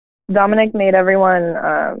Dominic made everyone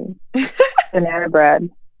banana bread.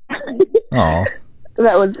 Oh,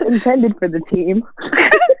 That was intended for the team.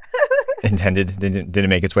 intended didn't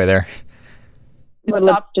make its way there. But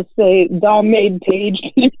let's just say Dom made Paige.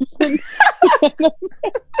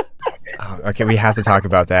 Oh, okay, we have to talk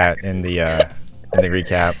about that in the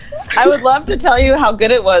recap. I would love to tell you how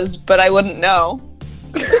good it was, but I wouldn't know.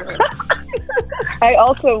 I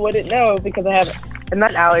also wouldn't know because I have a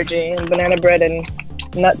nut allergy, and banana bread and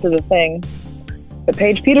nuts is a thing. But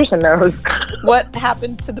Paige Peterson knows. What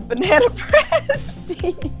happened to the banana bread,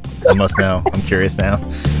 Steve? I must know. I'm curious now.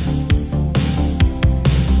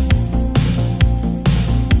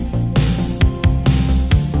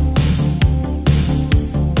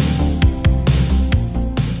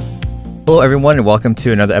 Hello, everyone, and welcome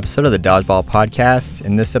to another episode of the Dodgeball podcast.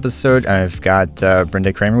 In this episode, I've got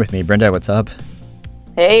Brenda Kramer with me. Brenda, what's up?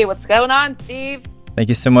 Hey, what's going on, Steve? Thank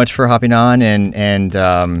you so much for hopping on and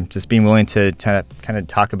just being willing to kind of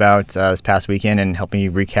talk about this past weekend and help me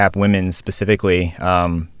recap women's specifically.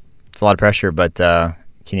 It's a lot of pressure, but can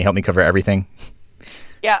you help me cover everything?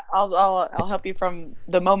 Yeah, I'll help you from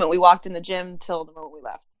the moment we walked in the gym till the moment we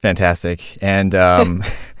left. Fantastic. And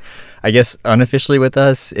I guess unofficially with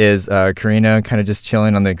us is Karina, kind of just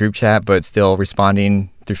chilling on the group chat, but still responding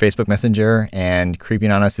through Facebook Messenger, and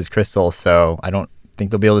creeping on us is Crystal. So I don't think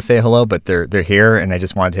they'll be able to say hello, but they're here, and I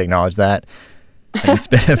just wanted to acknowledge that. And it's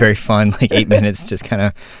been a very fun 8 minutes just kind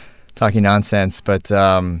of talking nonsense. But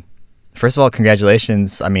first of all,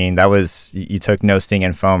 congratulations. I mean, that was, you took no sting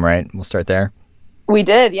and foam, right? We'll start there. We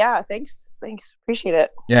did, yeah. Thanks. Appreciate it.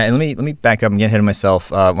 Yeah, and let me back up and get ahead of myself.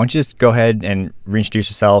 Why don't you just go ahead and reintroduce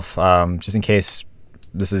yourself, just in case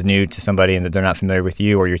this is new to somebody and that they're not familiar with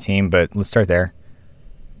you or your team, but let's start there.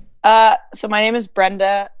 So my name is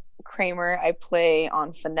Brenda Kramer. I play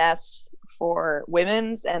on Finesse for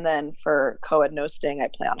women's, and then for co-ed no sting, I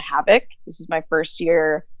play on Havoc. This is my first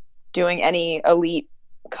year doing any elite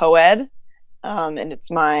co-ed, and it's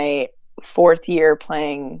my fourth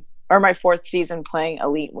season playing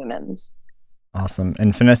elite women's. Awesome.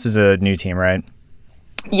 And Finesse is a new team, right?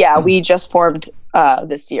 Yeah, we just formed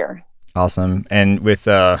this year. Awesome. And with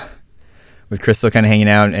Crystal kind of hanging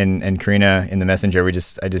out and Karina in the messenger, I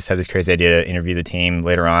just had this crazy idea to interview the team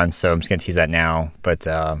later on, so I'm just going to tease that now. But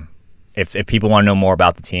if people want to know more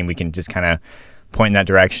about the team, we can just kind of point in that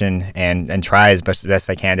direction and try as best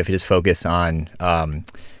I can if we just focus on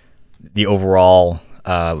the overall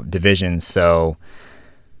division. So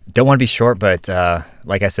don't want to be short, but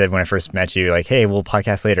like I said when I first met you, hey, we'll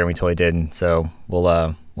podcast later, and we totally did. And so we'll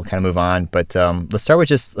kind of move on. But let's start with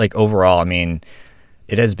just overall. I mean,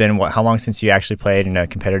 it has been how long since you actually played in a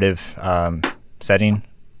competitive setting?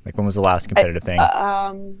 When was the last competitive thing?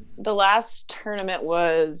 The last tournament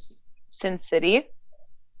was Sin City.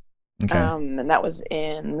 Okay. And that was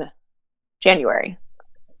in January.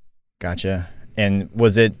 Gotcha. And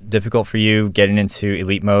was it difficult for you getting into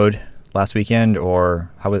elite mode last weekend,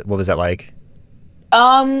 or what was that like?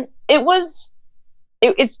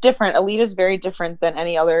 It's different. Elite is very different than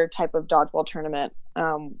any other type of dodgeball tournament.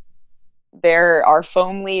 There are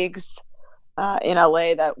foam leagues in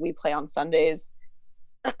LA that we play on Sundays.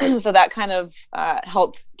 So that kind of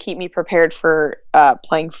helped keep me prepared for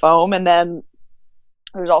playing foam. And then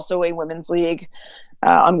there's also a women's league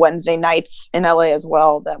on Wednesday nights in LA as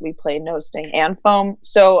well that we play no sting and foam.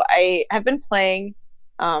 So I have been playing,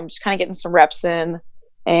 just kind of getting some reps in,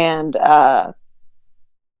 and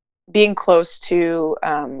being close to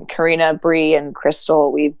Karina, Bree, and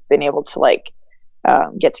Crystal. We've been able to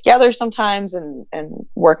get together sometimes and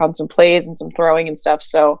work on some plays and some throwing and stuff.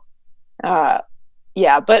 So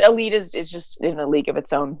yeah, but elite is just in a league of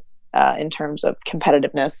its own in terms of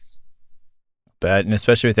competitiveness. But and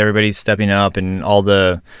especially with everybody stepping up and all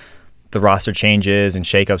the roster changes and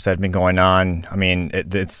shakeups that have been going on. I mean,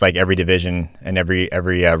 it's like every division and every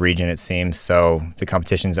region, it seems. So the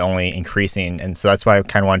competition's only increasing. And so that's why I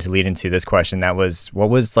kind of wanted to lead into this question. That was, what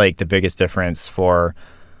was the biggest difference for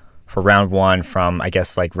round one from, I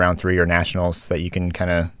guess, round three or nationals that you can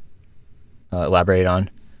kind of elaborate on?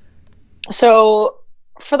 So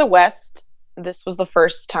for the West, this was the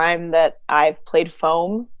first time that I've played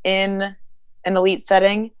foam in an elite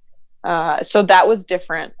setting. So that was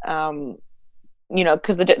different,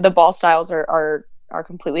 because the ball styles are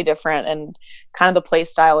completely different, and kind of the play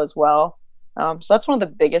style as well. So that's one of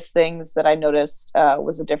the biggest things that I noticed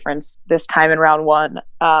was a difference this time in round one.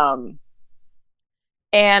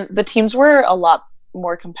 And the teams were a lot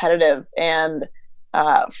more competitive, and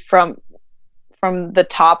from the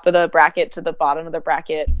top of the bracket to the bottom of the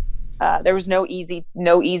bracket, there was no easy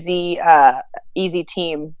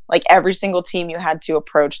team. Every single team you had to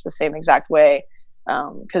approach the same exact way.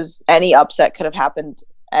 because any upset could have happened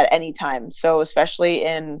at any time. So especially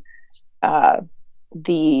in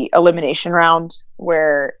the elimination round,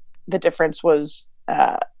 where the difference was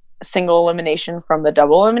single elimination from the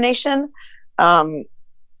double elimination, you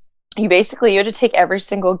had to take every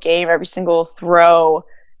single game, every single throw,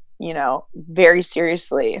 very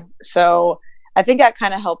seriously. So I think that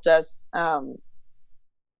kind of helped us, learn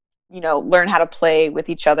how to play with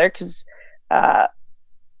each other, because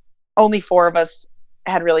only 4 of us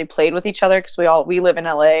had really played with each other, because we live in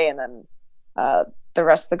LA, and then the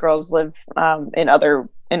rest of the girls live in other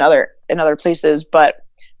places. But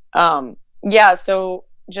so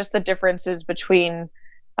just the differences between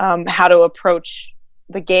how to approach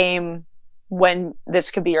the game when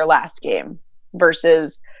this could be your last game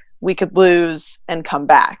versus we could lose and come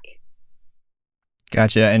back.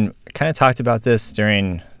 Gotcha. And kind of talked about this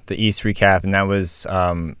during the East recap, and that was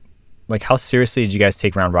how seriously did you guys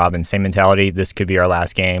take round robin? Same mentality, this could be our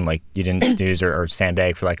last game, like you didn't snooze or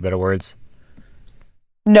sandbag, for lack of better words?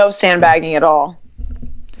 No sandbagging at all.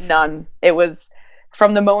 None. It was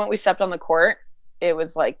from the moment we stepped on the court, it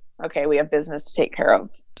was like, okay, we have business to take care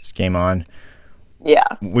of. Just game on. Yeah.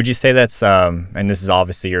 Would you say that's, and this is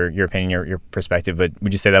obviously your opinion, your perspective, but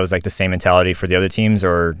would you say that was like the same mentality for the other teams?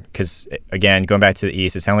 Or, because again, going back to the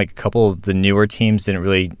East, it sounded like a couple of the newer teams didn't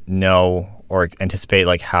really know or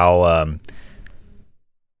anticipate how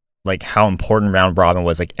important round robin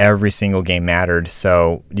was. Like every single game mattered.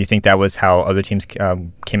 So do you think that was how other teams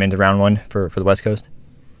came into round one for the West Coast?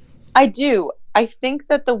 I do. I think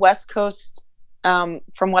that the West Coast, from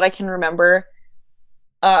what I can remember,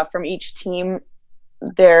 from each team,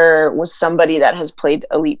 there was somebody that has played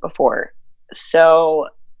Elite before. So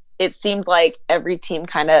it seemed like every team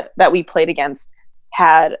that we played against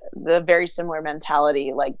had the very similar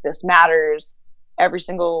mentality, like this matters. Every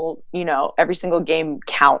single game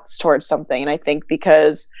counts towards something. And I think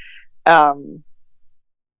because of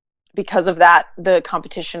that, the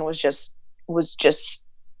competition was just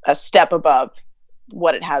a step above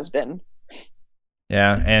what it has been.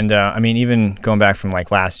 Yeah, and even going back from like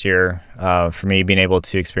last year, for me being able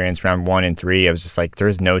to experience round 1 and 3, I was just like,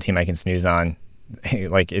 there's no team I can snooze on.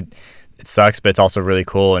 Like it sucks, but it's also really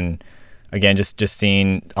cool. And again, just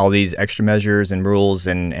seeing all these extra measures and rules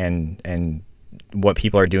and what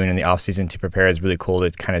people are doing in the off season to prepare is really cool to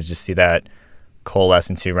kind of just see that coalesce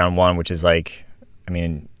into round 1, which is like,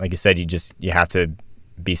 like you said, you have to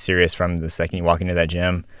be serious from the second you walk into that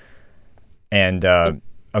gym. And go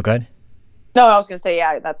ahead. No, I was going to say,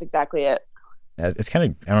 yeah, that's exactly it. It's kind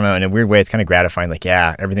of, I don't know, in a weird way, it's kind of gratifying. Like,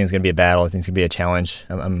 yeah, everything's going to be a battle. Everything's going to be a challenge.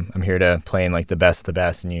 I'm here to play in like the best of the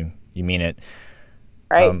best, and you mean it.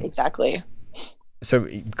 Right, exactly. So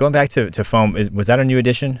going back to foam, was that a new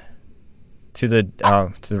addition to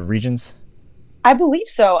the regions? I believe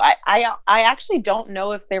so. I actually don't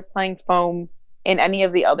know if they're playing foam in any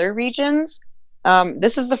of the other regions.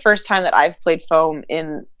 This is the first time that I've played foam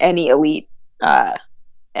in any elite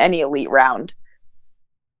round.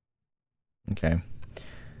 Okay.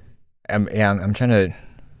 I'm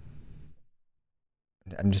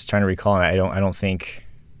just trying to recall, and I don't think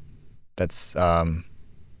that's and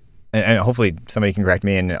hopefully somebody can correct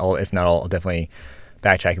me, and if not, I'll definitely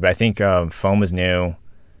backtrack it. But I think foam was new,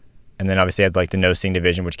 and then obviously I had like the no sting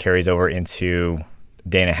division, which carries over into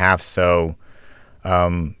day and a half. So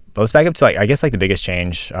but let's back up to I guess the biggest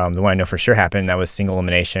change, the one I know for sure happened, that was single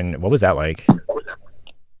elimination. What was that like?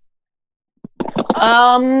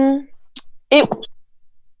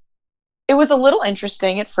 It was a little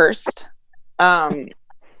interesting at first,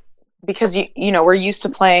 because we're used to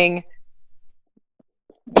playing,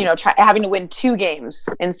 having to win 2 games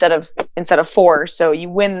instead of 4. So you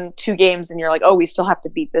win 2 games and you're like, oh, we still have to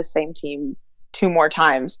beat this same team 2 more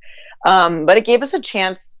times. But it gave us a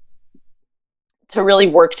chance to really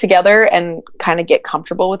work together and kind of get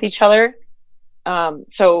comfortable with each other.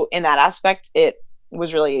 So in that aspect, it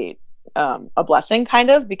was really a blessing, kind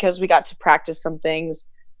of, because we got to practice some things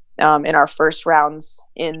in our first rounds,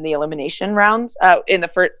 in the elimination rounds, in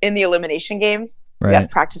the elimination games. Right. We got to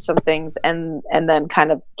practice some things and then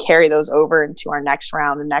kind of carry those over into our next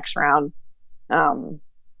round. So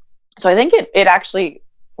I think it actually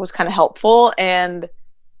was kind of helpful, and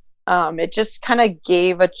it just kind of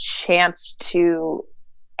gave a chance to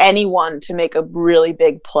anyone to make a really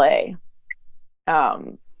big play.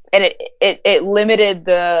 And it limited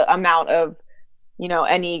the amount of,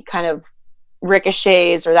 any kind of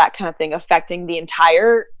ricochets or that kind of thing affecting the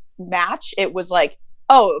entire match. It was like,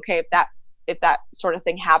 oh, okay, if that sort of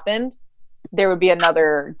thing happened, there would be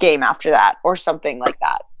another game after that or something like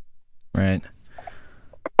that. Right.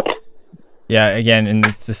 Yeah, again, and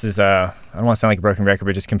this is I don't want to sound like a broken record,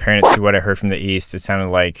 but just comparing it to what I heard from the East, it sounded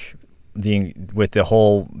like with the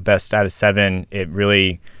whole best out of 7, it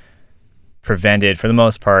really prevented, for the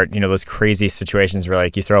most part, those crazy situations where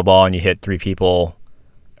like you throw a ball and you hit 3 people,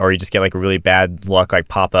 or you just get like a really bad luck like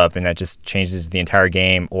pop up, and that just changes the entire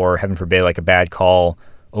game, or heaven forbid like a bad call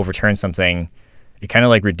overturns something. It kind of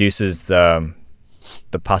like reduces the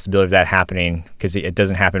possibility of that happening, because it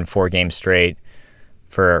doesn't happen 4 games straight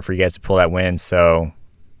for you guys to pull that win. So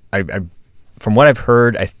I from what I've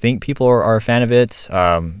heard, I think people are a fan of it.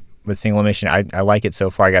 With single elimination, I like it so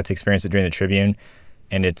far. I got to experience it during the Tribune,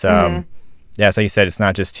 and it's yeah, it's like you said, it's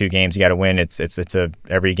not just 2 games you got to win. It's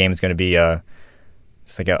every game is going to be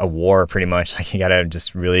it's like a war pretty much. Like you got to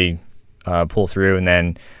just really pull through. And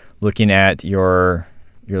then looking at your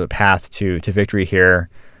path to victory here,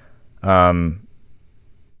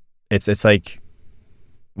 it's like,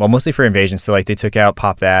 well, mostly for Invasion. So like they took out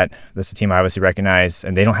Pop That. That's a team I obviously recognize,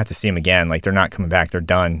 and they don't have to see them again. Like they're not coming back. They're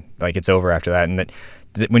done. Like it's over after that. And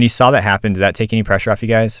when you saw that happen, did that take any pressure off you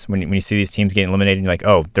guys? When you see these teams getting eliminated, and you're like,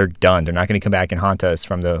 oh, they're done. They're not going to come back and haunt us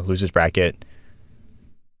from the losers bracket.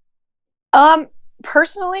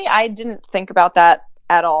 Personally, I didn't think about that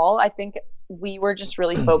at all. I think we were just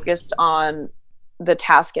really focused on the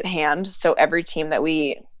task at hand. So every team that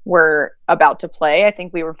we were about to play, I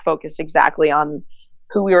think we were focused exactly on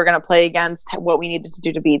who we were going to play against, what we needed to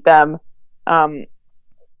do to beat them.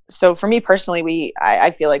 So for me personally,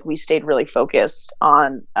 I feel like we stayed really focused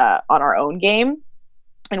on our own game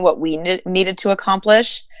and what we needed to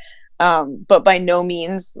accomplish. But by no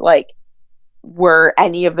means like were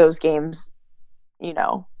any of those games,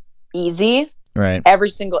 easy. Right. Every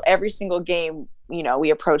single game,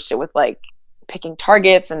 we approached it with like picking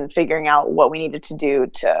targets and figuring out what we needed to do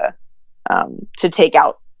to take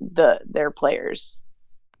out their players.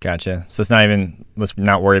 Gotcha. So it's not even, let's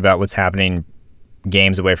not worry about what's happening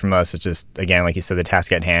games away from us. It's just, again, like you said, the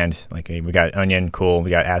task at hand. Like we got Onion, cool. We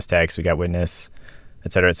got Aztecs, we got Witness,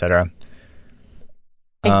 et cetera, et cetera.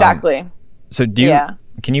 Exactly. So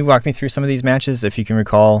can you walk me through some of these matches if you can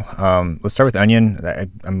recall? Let's start with Onion. I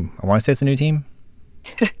want to say it's a new team.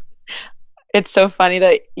 It's so funny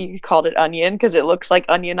that you called it Onion because it looks like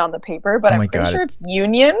onion on the paper, but I'm pretty sure it's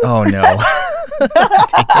Union. Oh no.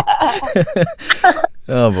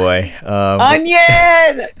 Oh boy.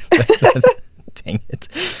 Onion! Dang it.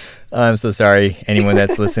 I'm so sorry. Anyone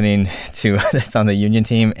that's listening that's on the Union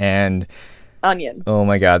team and Onion. Oh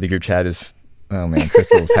my God, the group chat is, oh man,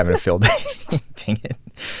 Crystal's having a field day. Dang it.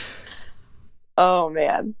 Oh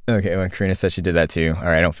man. Okay, well, Karina said she did that too. All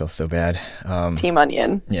right, I don't feel so bad. Team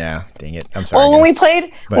Onion. Yeah, dang it. I'm sorry. Well, when we played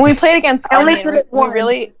against Onion,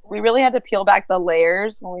 we we really had to peel back the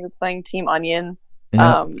layers when we were playing Team Onion.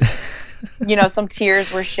 Yeah. Some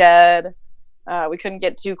tears were shed. We couldn't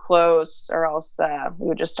get too close, or else we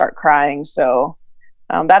would just start crying. So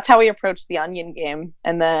that's how we approached the Onion game.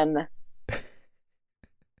 And then,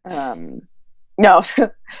 no.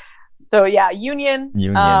 So yeah, Union.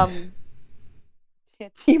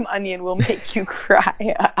 Team Onion will make you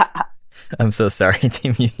cry. I'm so sorry,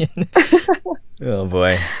 Team Union. Oh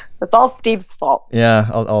boy. That's all Steve's fault. Yeah,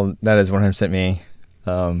 that is 100% me.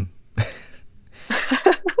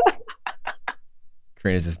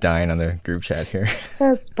 Karina's just dying on the group chat here.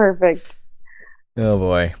 That's perfect. Oh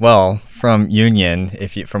boy. Well, from Union,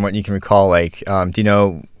 from what you can recall, like, do you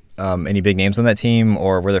know any big names on that team,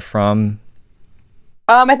 or where they're from?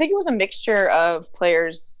 I think it was a mixture of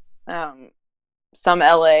players. Some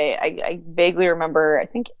LA. I vaguely remember. I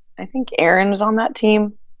think Aaron was on that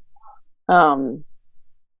team. But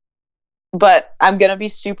I'm gonna be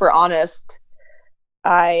super honest.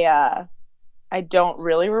 I don't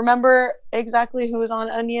really remember exactly who was on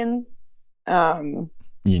Onion.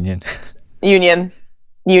 Union.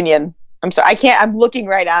 I'm sorry. I can't. I'm looking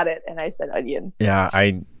right at it, and I said Onion. Yeah,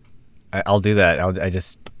 I'll do that. I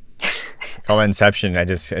just call it Inception. It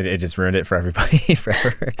just ruined it for everybody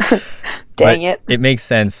forever. Dang it! It makes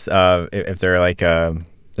sense if they're like an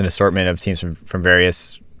assortment of teams from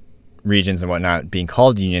various regions and whatnot being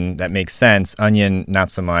called Union. That makes sense. Onion, not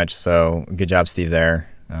so much. So good job, Steve. There.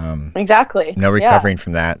 Exactly. No recovering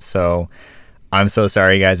from that. So I'm so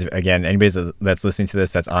sorry, guys. Again, anybody that's listening to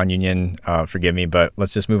this that's on Union, forgive me. But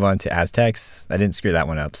let's just move on to Aztecs. I didn't screw that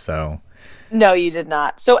one up. So. No, you did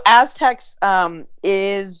not. So Aztecs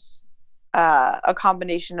is a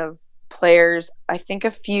combination of players. I think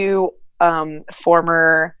a few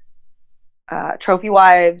former trophy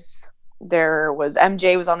wives. There was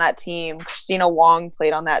MJ was on that team. Christina Wong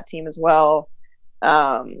played on that team as well.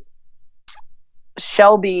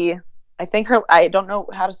 Shelby, I don't know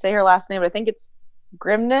how to say her last name, but I think it's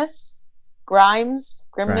Grimes.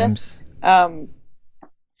 Um,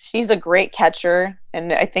 she's a great catcher,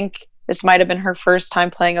 and I think this might have been her first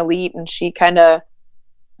time playing elite, and she kind of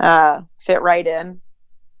fit right in.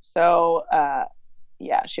 So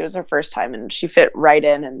yeah, she was her first time, and she fit right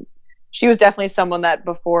in, and she was definitely someone that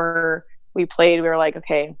before we played, we were like,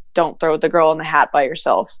 okay, don't throw the girl in the hat by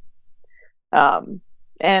yourself. Um,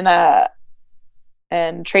 and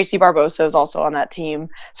Tracy Barbosa is also on that team.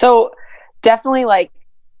 So definitely like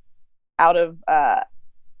out of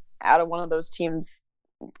one of those teams,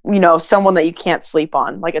 someone that you can't sleep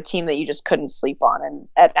on, like a team that you just couldn't sleep on.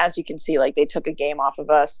 And as you can see, like they took a game off of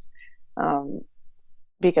us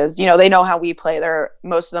because, they know how we play.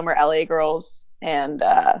 Most of them are LA girls. And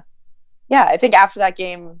yeah, I think after that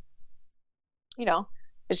game,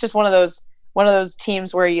 it's just one of those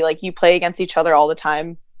teams where you play against each other all the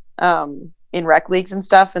time in rec leagues and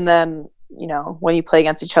stuff. And then, when you play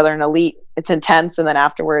against each other in elite, it's intense. And then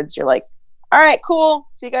afterwards you're like, all right, cool.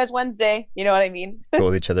 See you guys Wednesday. You know what I mean? Cool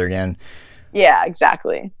with each other again. Yeah,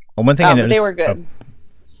 exactly. Well, one thing I noticed, they were good.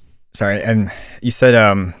 Sorry. And you said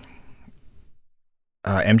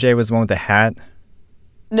MJ was the one with the hat.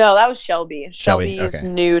 No, that was Shelby. Shelby okay. is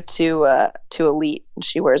new to elite, and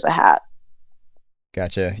she wears a hat.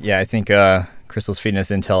 Gotcha. Yeah, I think Crystal's feeding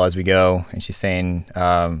us intel as we go, and she's saying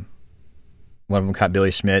one of them caught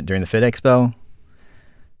Billy Schmidt during the Fit Expo.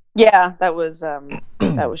 Yeah, that was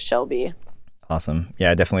Shelby. Awesome.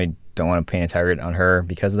 Yeah, I definitely don't want to paint a target on her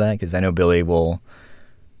because of that, because I know Billy will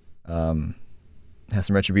have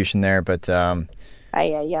some retribution there. But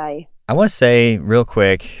I want to say real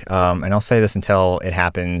quick, and I'll say this until it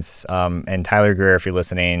happens, and Tyler Greer, if you're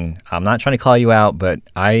listening, I'm not trying to call you out, but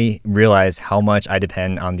I realize how much I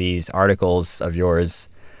depend on these articles of yours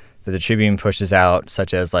that the Tribune pushes out,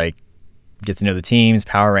 such as like get to know the teams,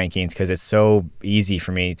 power rankings, because it's so easy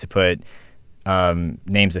for me to put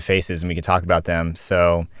names of faces and we can talk about them.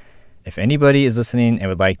 So if anybody is listening and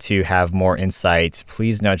would like to have more insight,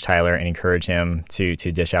 please nudge Tyler and encourage him to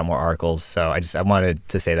dish out more articles. So I wanted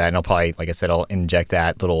to say that, and I'll probably, like I said, I'll inject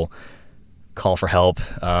that little call for help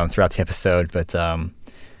throughout the episode. But I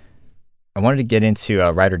wanted to get into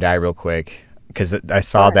Ride or Die real quick, because I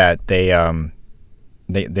saw that they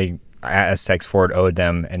Aztecs Ford owed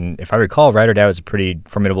them, and if I recall, Ride or Die was a pretty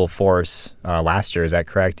formidable force last year. Is that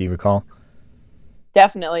correct? Do you recall?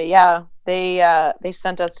 Definitely, yeah. They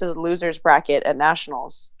sent us to the losers bracket at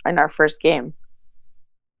nationals in our first game.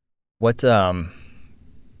 What who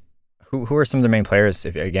are some of the main players,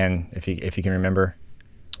 if you can remember?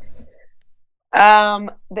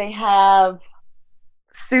 They have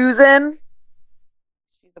Susan.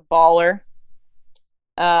 She's a baller.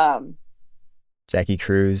 Jackie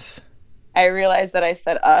Cruz. I realized that I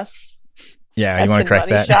said us. Yeah, you want to correct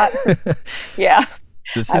that? Yeah.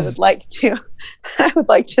 I would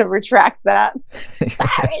like to retract that.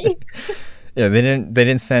 Sorry. Yeah, they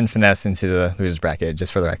didn't send Finesse into the losers bracket,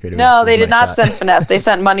 just for the record. No, they did not send Finesse. They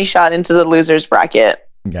sent Money Shot into the losers bracket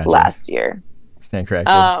last year. Stand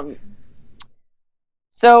corrected.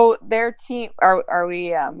 So their team, are we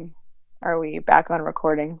back on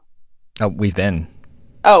recording? Oh, we've been.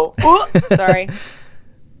 Oh, sorry.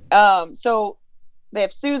 So they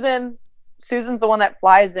have Susan. Susan's the one that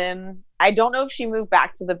flies in. I don't know if she moved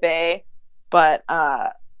back to the Bay, but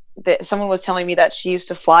someone was telling me that she used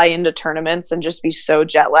to fly into tournaments and just be so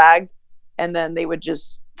jet lagged, and then they would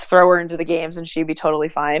just throw her into the games and she'd be totally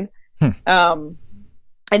fine.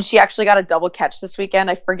 And she actually got a double catch this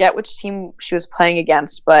weekend. I forget which team she was playing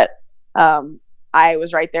against, but I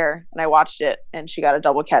was right there and I watched it, and she got a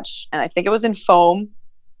double catch, and I think it was in foam.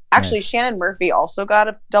 Actually, nice. Shannon Murphy also got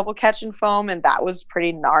a double catch in foam, and that was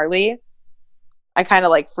pretty gnarly. I kind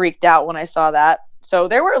of freaked out when I saw that. So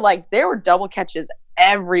there were double catches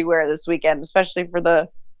everywhere this weekend, especially for the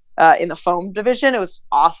in the foam division. It was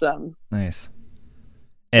awesome. Nice.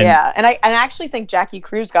 And I actually think Jackie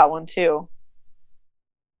Cruz got one too.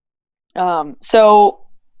 So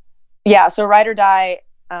Ride or Die,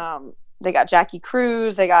 they got Jackie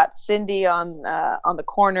Cruz, they got Cindy on the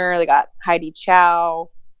corner, they got Heidi Chow,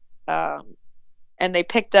 and they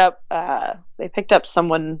picked up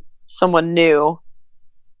someone new.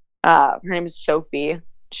 Her name is Sophie.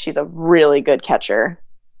 She's a really good catcher.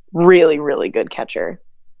 Really, really good catcher.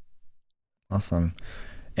 Awesome.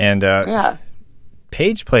 And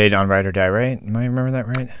Paige played on Ride or Die, right? Am I remember that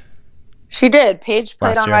right? She did. Paige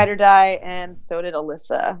played on Ride or Die, and so did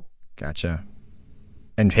Alyssa. Gotcha.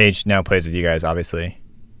 And Paige now plays with you guys, obviously.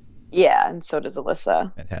 Yeah, and so does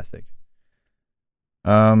Alyssa. Fantastic.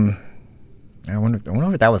 I wonder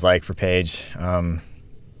what that was like for Paige.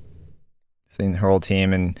 Seeing her old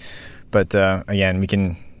team, but again,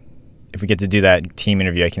 if we get to do that team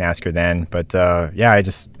interview, I can ask her then. But yeah,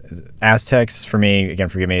 Aztecs for me, again,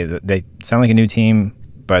 forgive me, they sound like a new team,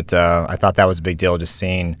 but I thought that was a big deal, just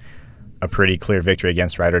seeing a pretty clear victory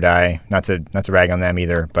against Ride or Die. Not to rag on them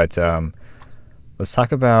either, but let's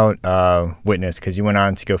talk about Witness, because you went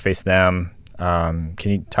on to go face them. Can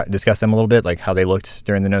you discuss them a little bit, like how they looked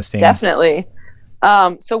during the no steam? Definitely.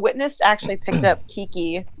 So Witness actually picked up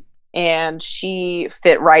Kiki, and she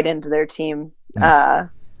fit right into their team. Nice.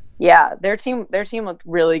 Their team looked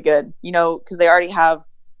really good, because they already have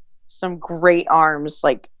some great arms.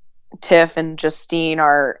 Like Tiff and Justine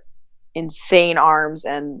are insane arms,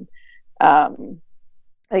 and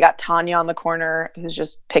they got Tanya on the corner who's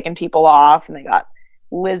just picking people off, and they got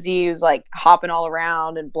Lizzie who's like hopping all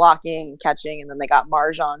around and blocking and catching, and then they got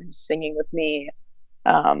Marjan who's singing with me.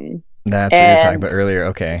 That's what you were talking about earlier.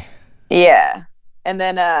 Okay. Yeah. And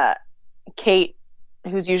then Kate,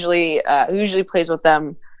 who usually plays with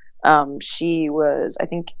them, she was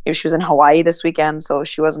in Hawaii this weekend, so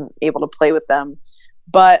she wasn't able to play with them.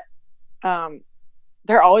 But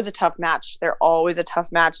they're always a tough match.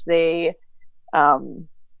 They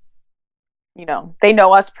they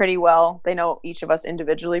know us pretty well. They know each of us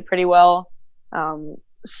individually pretty well.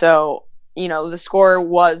 So the score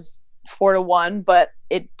was 4-1, but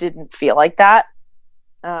it didn't feel like that.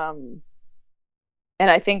 And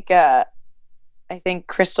I think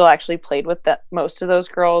Crystal actually played with most of those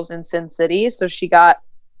girls in Sin City, so she got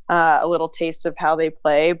a little taste of how they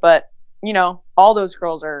play. But all those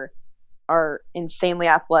girls are insanely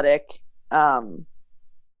athletic.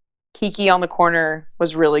 Kiki on the corner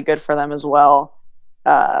was really good for them as well.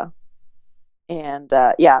 Like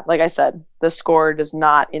I said, the score does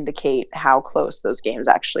not indicate how close those games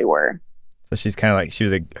actually were. So she's kind of like, she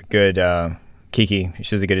was a good Kiki.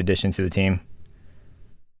 She was a good addition to the team.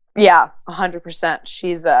 Yeah, 100%.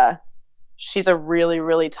 She's a really,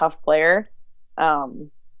 really tough player.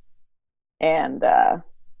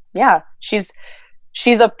 She's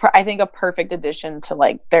I think a perfect addition to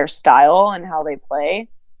like their style and how they play.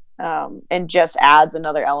 And just adds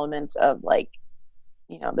another element of like,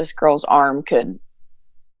 this girl's arm could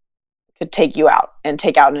take you out and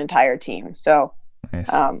take out an entire team. So,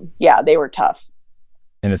 nice. They were tough.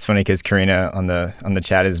 And it's funny because Karina on the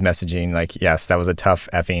chat is messaging like, yes, that was a tough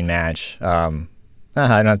effing match. I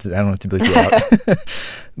don't have to bleep you out.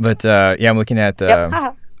 But I'm looking at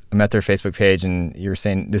I'm at their Facebook page, and you were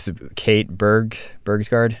saying this is Kate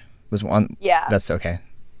Bergsgaard was one. Yeah, that's okay.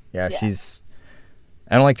 Yeah, she's.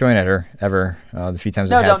 I don't like throwing at her ever. The few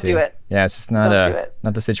times I've had to. No, don't do it. Yeah, it's just not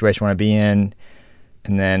not the situation I want to be in.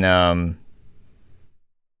 And then I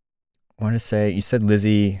want to say you said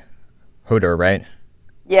Lizzie Hodor, right?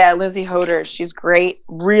 Yeah, Lizzie Hodor. She's great.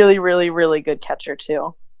 Really, really, really good catcher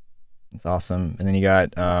too. That's awesome. And then you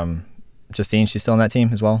got Justine. She's still on that team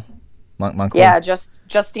as well. Montclair? Yeah,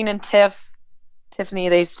 Justine and Tiffany.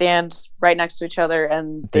 They stand right next to each other,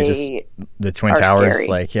 and the Twin Towers. Scary.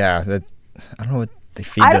 Like, I don't know what they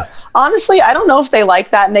feed. Honestly, I don't know if they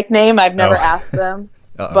like that nickname. I've never asked them,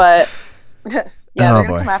 but. Yeah, they're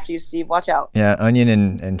gonna come after you, Steve. Watch out. Yeah, Onion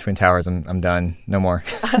and Twin Towers. I'm done. No more.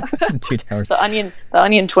 Two Towers. The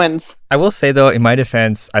Onion Twins. I will say though, in my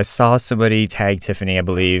defense, I saw somebody tag Tiffany, I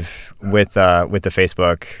believe, with the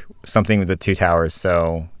Facebook, something with the Two Towers.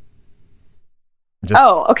 So.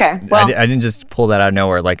 Okay. Well, I didn't just pull that out of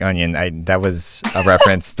nowhere like Onion. That was a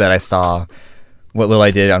reference that I saw. What little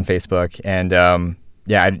I did on Facebook, and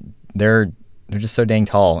they're just so dang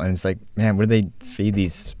tall, and it's like, man, what do they feed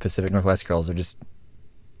these Pacific Northwest girls? They're just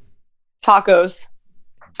tacos.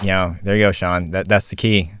 There you go, Sean. That's the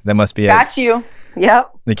key. That must be Got you.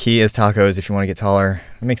 Yep. The key is tacos if you want to get taller.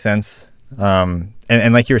 That makes sense. And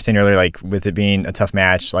like you were saying earlier, like with it being a tough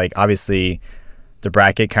match, like obviously the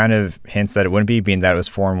bracket kind of hints that it wouldn't be, being that it was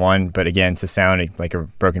 4-1. But again, to sound like a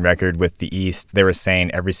broken record with the East, they were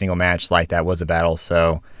saying every single match like that was a battle.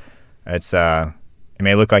 So it's it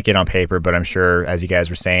may look like it on paper, but I'm sure, as you guys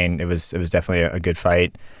were saying, it was definitely a good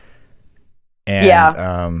fight.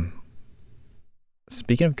 And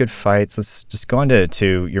speaking of good fights, let's just go on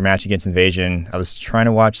to your match against Invasion. I was trying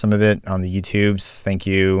to watch some of it on the YouTubes. Thank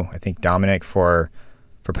you, I think, Dominic, for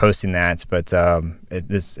posting that. But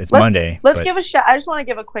it's Monday. Let's give a shout. I just want to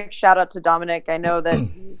give a quick shout out to Dominic. I know that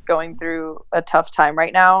he's going through a tough time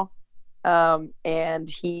right now, and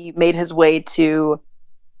he made his way to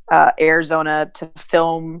Arizona to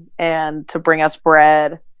film and to bring us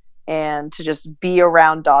bread and to just be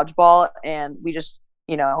around Dodgeball. And we just,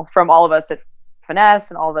 from all of us at Finesse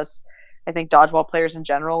and all of us, I think Dodgeball players in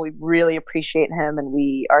general, we really appreciate him, and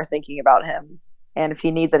we are thinking about him. And if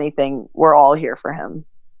he needs anything, we're all here for him.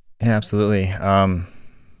 Yeah, absolutely.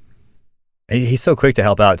 He's so quick to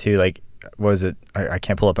help out too. Like what was it? I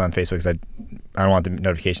can't pull up on Facebook because I don't want the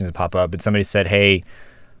notifications to pop up. But somebody said, "Hey,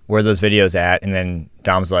 where are those videos at?" And then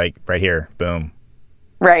Dom's like, "Right here, boom."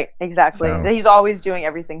 Right, exactly. So, He's always doing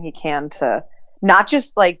everything he can to not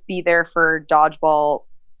just like be there for dodgeball,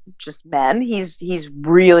 just men. He's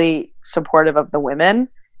really supportive of the women,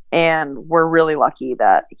 and we're really lucky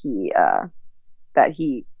that he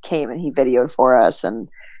came and he videoed for us and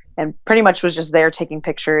pretty much was just there taking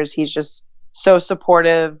pictures. He's just so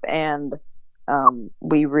supportive, and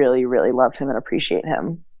we really, really love him and appreciate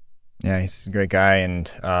him. yeah, he's a great guy,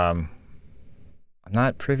 and I'm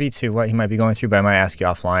not privy to what he might be going through, but I might ask you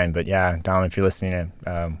offline. But yeah, Dom, if you're listening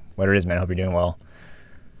to whatever it is, man, I hope you're doing well.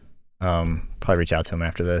 Probably reach out to him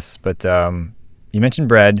after this. But you mentioned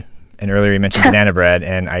bread, and earlier you mentioned banana bread,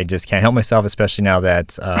 and I just can't help myself, especially now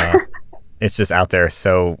that it's just out there.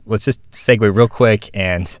 So let's just segue real quick,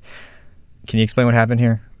 and can you explain what happened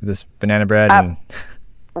here with this banana bread?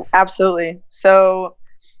 Absolutely. So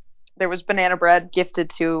there was banana bread gifted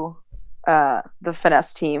to the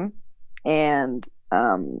Finesse team, and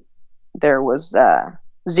there was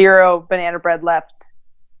 0 banana bread left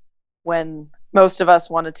when most of us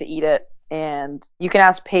wanted to eat it. And you can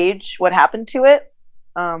ask Paige what happened to it.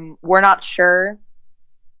 We're not sure,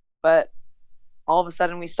 but all of a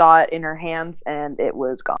sudden we saw it in her hands and it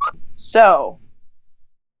was gone. So,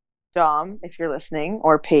 Dom, if you're listening,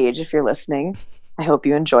 or Paige, if you're listening, I hope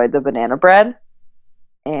you enjoyed the banana bread.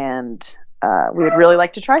 And we would really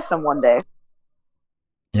like to try some one day.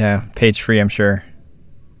 Yeah, page free, I'm sure.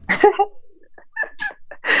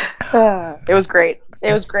 It was great.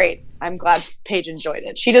 It was great. I'm glad Paige enjoyed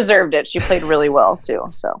it. She deserved it. She played really well too,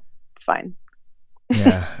 so it's fine.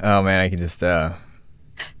 Yeah. Oh man, I can just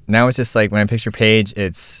now it's just like when I picture Paige,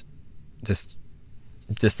 it's just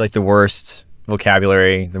like the worst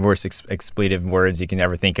vocabulary, the worst expletive words you can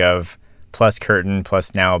ever think of. Plus curtain,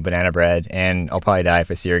 plus now banana bread, and I'll probably die if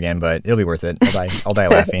I see her again, but it'll be worth it. I'll die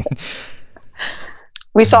laughing.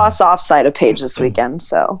 We saw a soft side of Paige this weekend,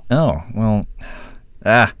 so. Oh, well,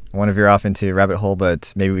 I want to veer off into a rabbit hole,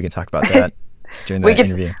 but maybe we can talk about that during the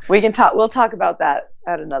interview. We'll talk about that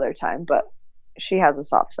at another time, but she has a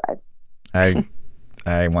soft side.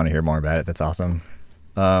 I want to hear more about it. That's awesome.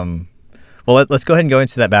 Well, let's go ahead and go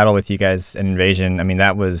into that battle with you guys in Invasion. I mean,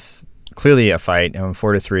 that was clearly a fight,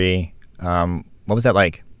 4-3. What was that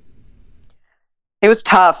like? It was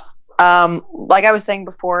tough. Like I was saying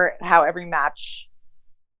before, how every match,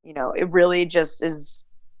 it really just is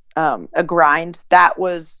a grind. That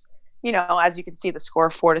was, as you can see, the score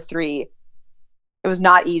 4-3. It was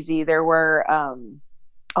not easy. There were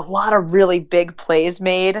a lot of really big plays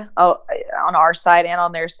made on our side and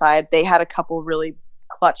on their side. They had a couple really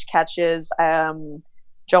clutch catches.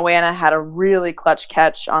 Joanna had a really clutch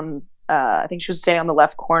catch on, I think she was standing on the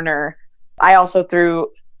left corner. I also threw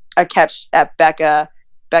a catch at Becca.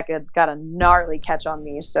 Becca got a gnarly catch on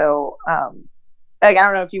me. So, I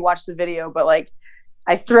don't know if you watched the video, but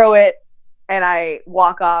I throw it and I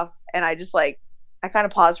walk off and I just I kind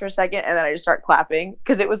of pause for a second and then I just start clapping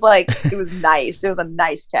because it was it was nice. It was a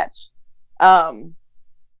nice catch.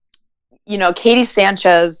 Katie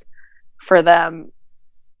Sanchez for them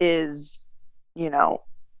is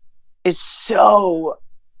so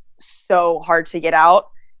hard to get out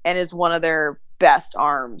and is one of their best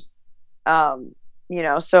arms.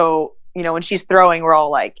 So when she's throwing, we're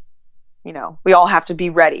all we all have to be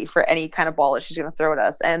ready for any kind of ball that she's going to throw at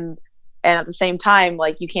us. And at the same time,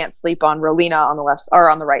 you can't sleep on Rolina on the left or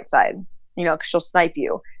on the right side, because she'll snipe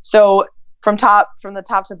you. So from the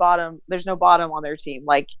top to bottom, there's no bottom on their team.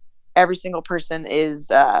 Every single person is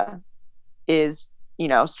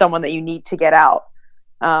someone that you need to get out.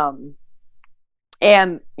 And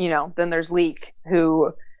then there's Leek,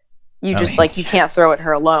 who you just you can't throw at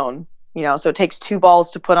her alone. So it takes 2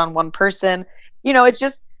 balls to put on one person. It's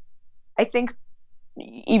just, I think,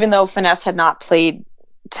 even though Finesse had not played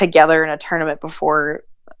together in a tournament before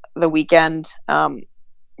the weekend,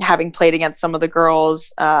 having played against some of the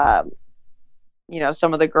girls, some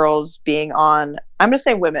of the girls being on, I'm going to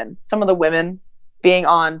say women, some of the women being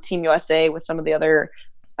on Team USA with some of the other,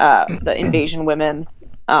 the Invasion women,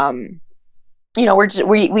 we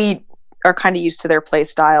are kind of used to their play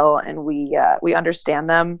style and we understand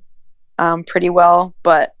them pretty well.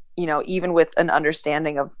 But, even with an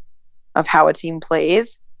understanding of how a team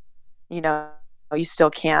plays, you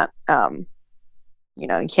still can't, you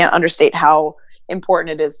can't understate how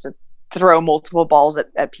important it is to throw multiple balls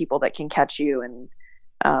at people that can catch you. And,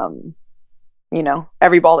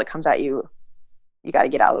 every ball that comes at you, you got to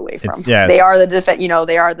get out of the way from. They are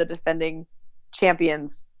the defending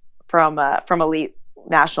champions from Elite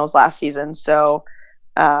Nationals last season. So,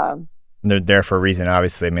 They're there for a reason,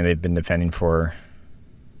 obviously. I mean, they've been defending for.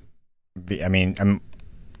 I mean, I'm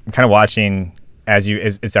kind of watching as you.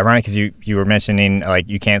 It's ironic because you were mentioning like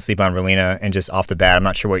you can't sleep on Relina, and just off the bat, I'm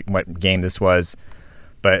not sure what game this was,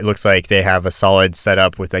 but it looks like they have a solid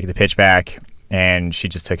setup with like the pitch back, and she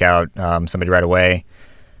just took out somebody right away,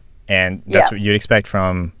 and that's what you'd expect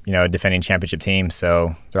from a defending championship team.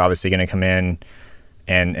 So they're obviously going to come in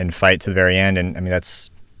and fight to the very end, and I mean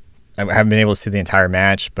I haven't been able to see the entire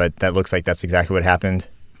match, but that looks like that's exactly what happened.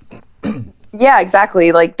 Yeah,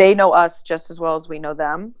 exactly. Like they know us just as well as we know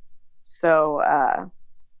them. So,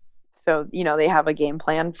 they have a game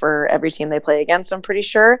plan for every team they play against, I'm pretty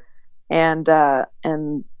sure. And they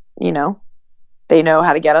know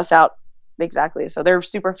how to get us out. Exactly. So they're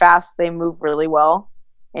super fast. They move really well.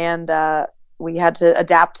 And we had to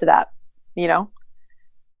adapt to that,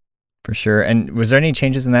 For sure. And was there any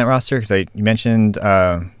changes in that roster? Because you mentioned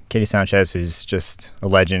Katie Sanchez, who's just a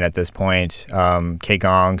legend at this point. Kate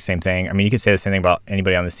Gong, same thing. I mean, you could say the same thing about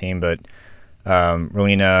anybody on this team, but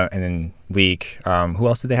Relina and then Leek. Who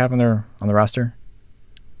else did they have on the roster?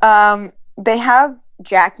 They have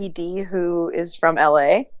Jackie D, who is from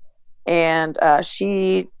LA, and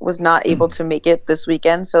she was not able to make it this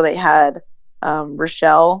weekend. So they had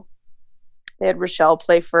Rochelle. They had Rochelle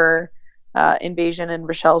play for Invasion, and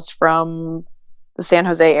Rochelle's from the San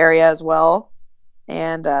Jose area as well.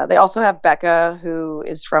 And they also have Becca, who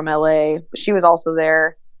is from LA. She was also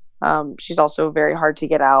there. She's also very hard to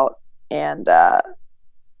get out. And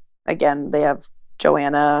again, they have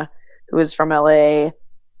Joanna, who is from LA.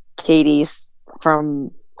 Katie's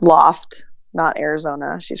from Loft, not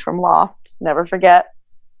Arizona. She's from Loft. Never forget.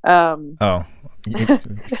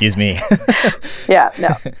 Excuse me. Yeah,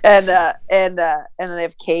 no. And then they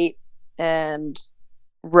have Kate and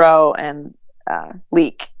Ro and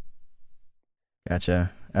Leek.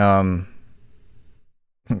 Gotcha.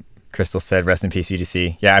 Crystal said, "Rest in peace,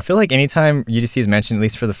 UDC." Yeah, I feel like anytime UDC is mentioned, at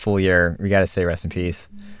least for the full year, we got to say "rest in peace."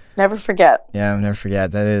 Never forget. Yeah, never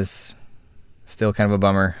forget. That is still kind of a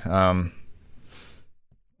bummer.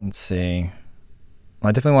 Let's see. Well,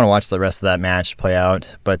 I definitely want to watch the rest of that match play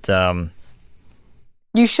out, but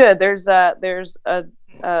you should. There's a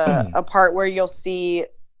part where you'll see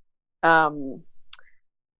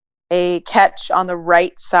a catch on the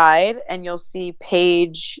right side, and you'll see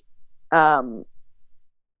Paige.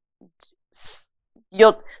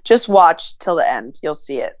 You'll just watch till the end. You'll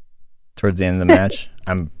see it towards the end of the match.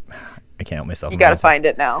 I can't help myself. You got to find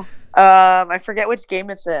it now. I forget which game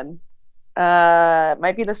it's in. It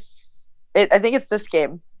might be this. I think it's this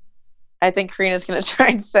game. I think Karina's going to try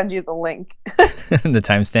and send you the link. The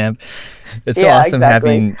timestamp. It's so awesome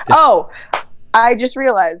having. Oh, I just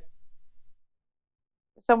realized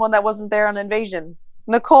someone that wasn't there on Invasion.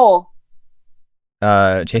 Nicole.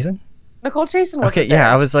 Chasen? Nicole Chasen wasn't okay, there.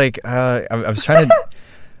 yeah, I was like, I was trying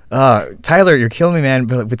to. Tyler, you're killing me, man,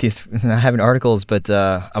 with these not having articles. But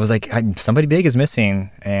I was like, somebody big is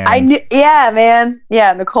missing, and I knew. Yeah, man.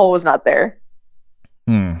 Yeah, Nicole was not there.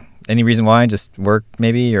 Any reason why? Just work,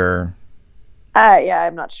 maybe, or? Yeah,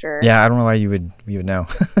 I'm not sure. Yeah, I don't know why you would know.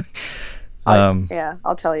 Yeah,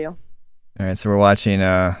 I'll tell you. All right, so we're watching.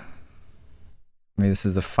 Maybe this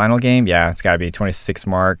is the final game. Yeah, it's got to be 26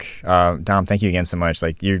 mark. Dom, thank you again so much.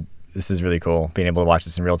 Like this is really cool being able to watch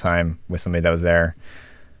this in real time with somebody that was there,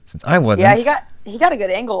 since I wasn't. Yeah, he got a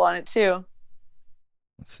good angle on it too.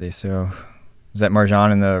 Let's see. So, is that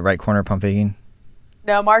Marjan in the right corner pump faking?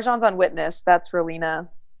 No, Marjan's on Witness. That's Relina.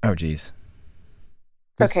 Oh, geez.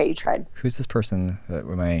 It's okay, you tried. Who's this person?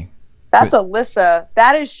 That's Alyssa.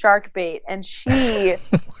 That is Shark Bait, and she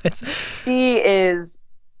she is.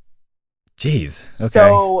 Jeez. Okay.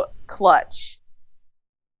 So clutch.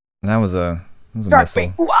 That was a Shark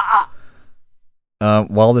missile. Bait.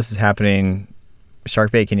 While this is happening,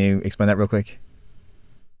 Sharkbait, can you explain that real quick?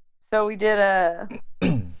 So we did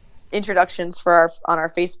introductions on our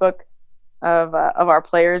Facebook of our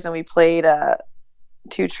players, and we played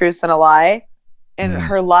Two Truths and a Lie, and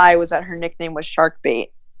her lie was that her nickname was Sharkbait.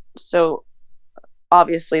 So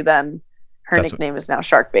obviously, then her nickname is now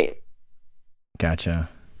Sharkbait. Gotcha.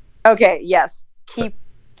 Okay. Yes.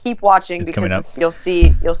 Keep watching because you'll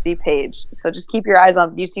see Paige. So just keep your eyes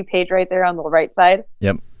on. Do you see Paige right there on the right side?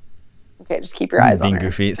 Yep. Okay, just keep your eyes on her. Being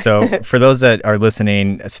goofy. So for those that are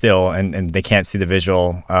listening still and they can't see the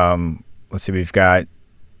visual, let's see. We've got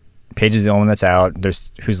Paige is the only one that's out.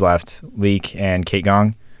 There's who's left? Leek and Kate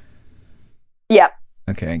Gong. Yep.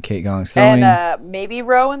 Okay, Kate Gong throwing. And maybe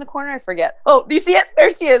Ro in the corner. I forget. Oh, do you see it?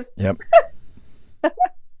 There she is. Yep.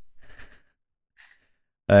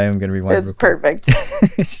 I am going to rewind. It's perfect.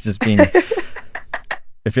 She's just being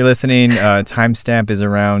If you're listening, timestamp is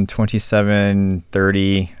around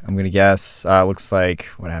 27:30. I'm gonna guess. Looks like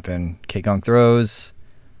what happened? Kate Gong throws.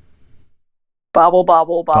 Bobble,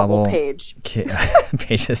 bobble, bobble, Paige.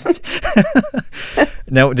 Paige just.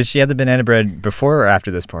 No, did she have the banana bread before or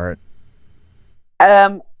after this part?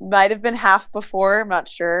 Might have been half before. I'm not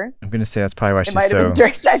sure. I'm gonna say that's probably why she's so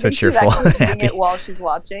cheerful. She's actually eating it while she's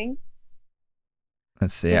watching.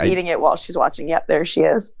 Let's see. She's eating it while she's watching. Yep, there she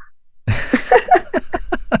is.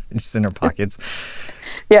 Just in her pockets.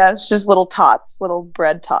 Yeah, it's just little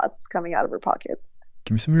bread tots coming out of her pockets.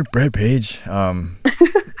 Give me some of your bread, Paige. Oh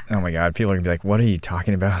my God, people are gonna be like, "What are you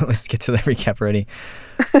talking about?" Let's get to the recap already.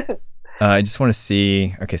 I just want to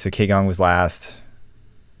see. Okay, so Kate Gong was last.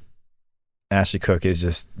 Ashley Cook is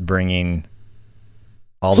just bringing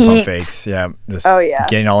all the pump fakes. Yeah, just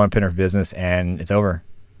getting all up in her business, and it's over.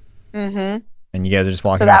 Mm-hmm. And you guys are just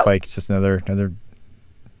walking off like it's just another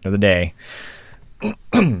day.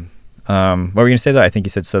 What were you gonna say though? I think you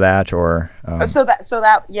said that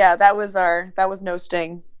was no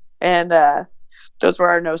sting, and those were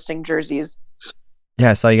our no sting jerseys.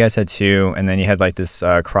 Yeah, I saw you guys had 2, and then you had like this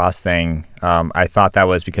cross thing. I thought that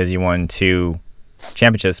was because you won 2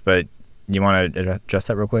 championships, but you want to address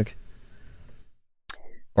that real quick,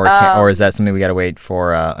 or is that something we got to wait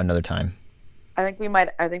for another time? I think we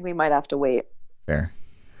might have to wait. Fair.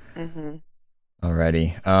 Mm-hmm.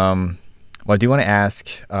 Alrighty. Well, I do want to ask,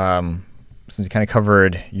 since we kind of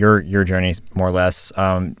covered your journey more or less.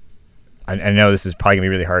 I know this is probably gonna be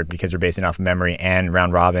really hard because you're basing it off of memory and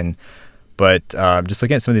round robin, but just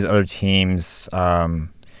looking at some of these other teams, I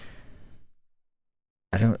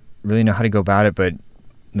don't really know how to go about it, but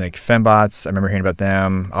like Fembots, I remember hearing about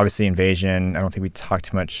them. Obviously, Invasion. I don't think we talked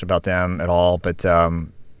too much about them at all, but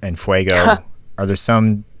and Fuego. Are there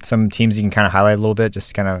some teams you can kind of highlight a little bit,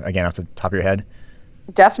 just kind of again off the top of your head?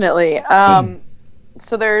 Definitely.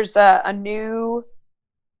 So there's a new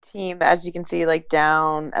team, as you can see, like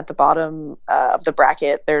down at the bottom of the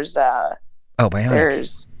bracket. There's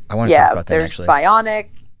Bionic. I want to talk about them actually. There's Bionic.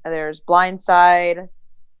 There's Blindside.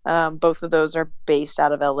 Both of those are based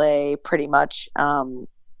out of LA, pretty much.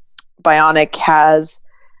 Bionic has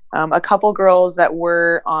a couple girls that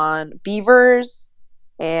were on Beavers,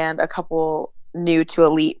 and a couple new to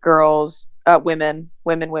Elite girls, women.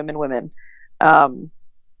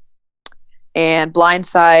 And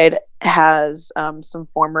Blindside has some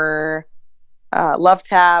former Love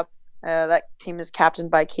Tap. That team is captained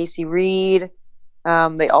by Casey Reed.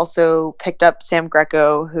 They also picked up Sam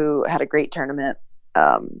Greco, who had a great tournament.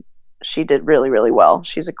 She did really, really well.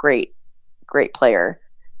 She's a great player.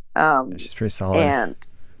 She's pretty solid. And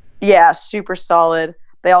yeah, super solid.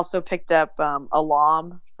 They also picked up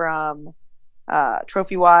Alam from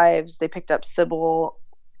Trophy Wives. They picked up Sybil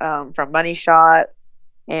from Money Shot.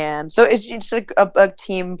 And so it's just a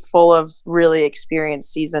team full of really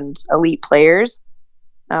experienced, seasoned elite players.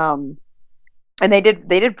 And they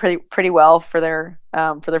did pretty well for their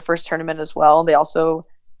first tournament as well. They also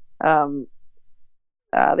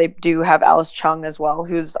they do have Alice Chung as well,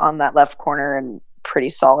 who's on that left corner and pretty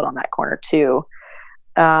solid on that corner too.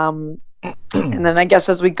 And then I guess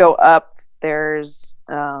as we go up, there's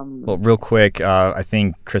well, real quick, I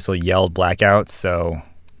think Crystal yelled blackout, so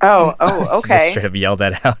okay. Just straight up yell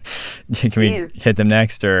that out. Can we hit them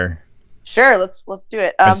next, or sure? Let's do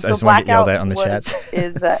it. I just want to get yelled at on the chats.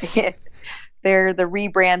 They're the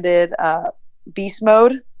rebranded Beast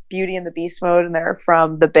Mode, Beauty and the Beast Mode, and they're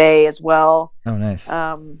from the Bay as well. Oh, nice.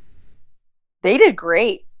 They did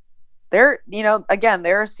great. They're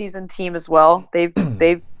they're a seasoned team as well. They've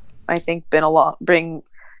I think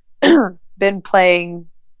been playing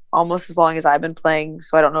almost as long as I've been playing,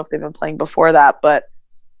 so I don't know if they've been playing before that, but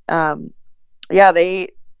they,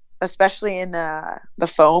 especially in the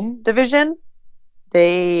foam division,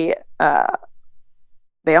 they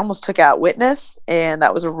almost took out Witness, and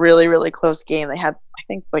that was a really, really close game. They had, I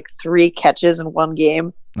think, like 3 catches in one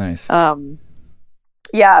game. Nice. So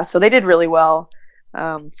they did really well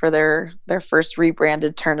for their first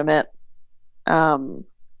rebranded tournament.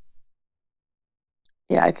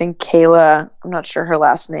 I think Kayla, I'm not sure her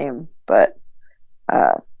last name, but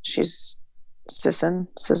she's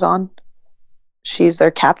Sison. She's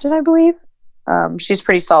their captain, I believe. She's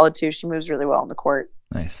pretty solid too. She moves really well on the court.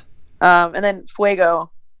 Nice. And then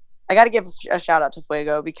Fuego, I got to give a shout out to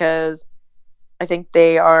Fuego because I think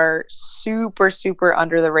they are super, super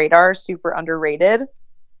under the radar, super underrated.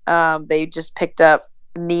 They just picked up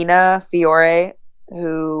Nina Fiore,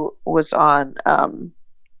 who was on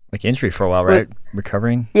like injury for a while, right?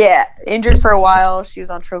 Recovering. Yeah, injured for a while. She was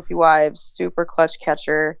on Trophy Wives, super clutch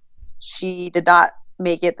catcher. She did not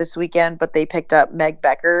make it this weekend, but they picked up Meg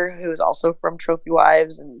Becker, who is also from Trophy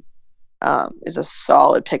Wives, and is a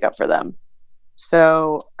solid pickup for them.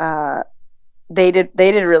 So they did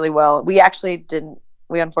really well. We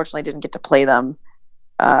unfortunately didn't get to play them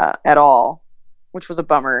at all, which was a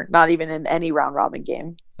bummer. Not even in any round robin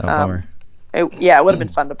game. Oh, bummer. It would have been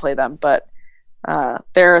fun to play them, but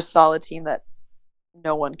they're a solid team that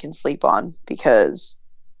no one can sleep on because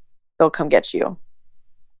they'll come get you.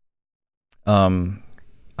 I'm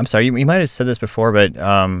sorry, you might have said this before, but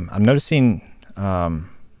I'm noticing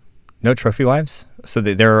no Trophy Wives. So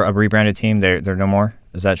they're a rebranded team. They're no more.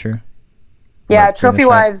 Is that true? Yeah, Trophy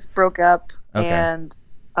Wives broke up, and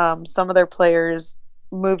some of their players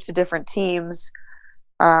moved to different teams.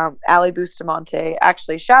 Ali Bustamante,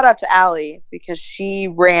 actually, shout out to Ali because she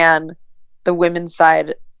ran the women's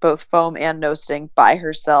side, both foam and no sting, by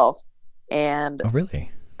herself, and oh,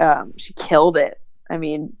 really? She killed it. I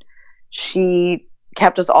mean, she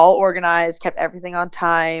kept us all organized, kept everything on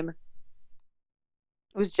time.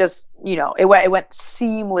 It was just, it went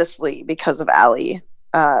seamlessly because of Ali.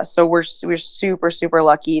 So we're super, super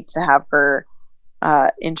lucky to have her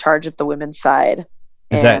in charge of the women's side.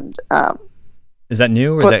 Is that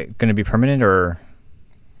new, or is that going to be permanent, or?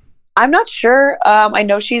 I'm not sure. I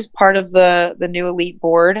know she's part of the new elite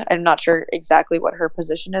board. I'm not sure exactly what her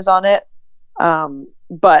position is on it.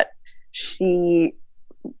 But she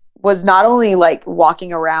was not only like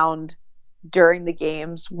walking around during the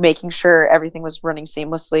games, making sure everything was running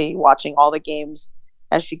seamlessly, watching all the games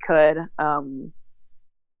as she could.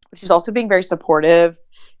 She's also being very supportive.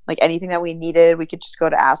 Like anything that we needed, we could just go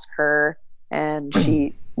to ask her. And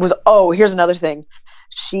she was, here's another thing.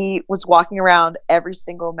 She was walking around every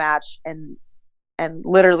single match and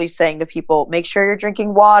literally saying to people, make sure you're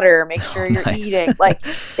drinking water, make sure you're eating. Like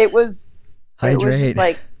it was just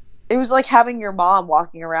like, it was like having your mom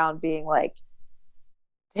walking around being like,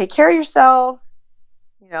 take care of yourself,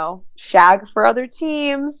 shag for other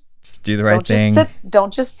teams. Just do the right thing.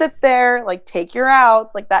 Don't just sit there, like take your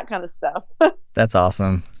outs, like that kind of stuff. That's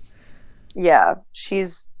awesome. Yeah,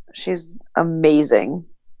 she's amazing.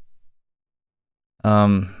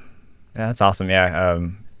 That's awesome. Yeah.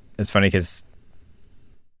 It's funny because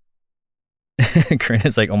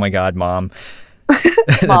Karina's like, oh my God, Mom.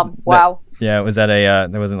 Mom, wow. Yeah, was that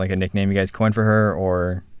that wasn't like a nickname you guys coined for her,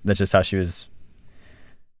 or that's just how she was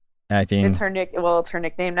acting? It's her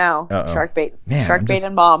nickname now. Uh-oh. Sharkbait. Man, Sharkbait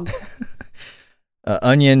and Mom.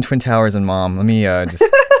 Onion, Twin Towers, and Mom. Let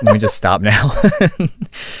me just stop now.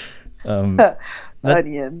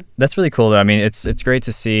 Onion. That's really cool though. I mean, it's great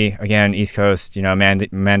to see again, East Coast.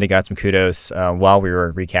 Amanda got some kudos while we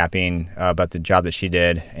were recapping about the job that she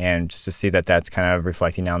did, and just to see that that's kind of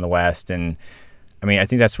reflecting now in the West. And I mean, I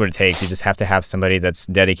think that's what it takes. You just have to have somebody that's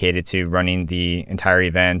dedicated to running the entire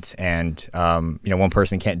event, and one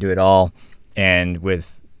person can't do it all. And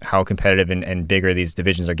with how competitive and bigger these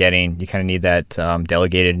divisions are getting, you kind of need that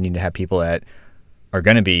delegated. You need to have people that are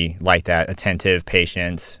going to be like that, attentive,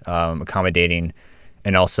 patient, accommodating,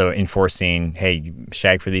 and also enforcing, hey,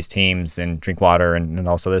 shag for these teams and drink water and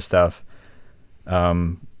all this other stuff.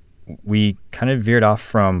 We kind of veered off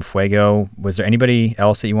from Fuego. Was there anybody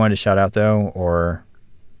else that you wanted to shout out though, or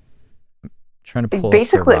I'm trying to pull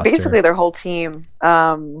basically their whole team?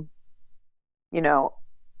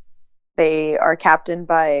 They are captained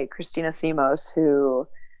by Christina Simos, who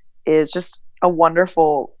is just a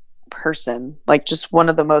wonderful person, like just one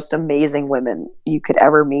of the most amazing women you could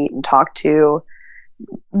ever meet and talk to,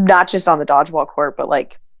 not just on the dodgeball court, but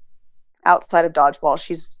like outside of dodgeball.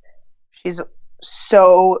 She's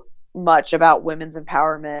so much about women's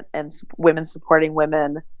empowerment and women supporting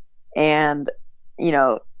women. And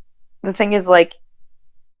the thing is, like,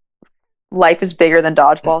 life is bigger than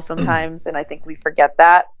dodgeball sometimes, and I think we forget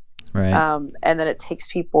that. Right. And then it takes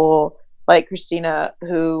people like Christina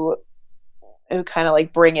who kind of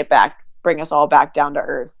like bring us all back down to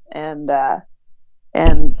earth. And now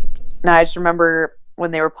I just remember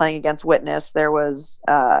when they were playing against Witness, there was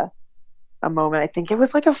a moment, I think it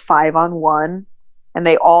was like a 5-on-1, and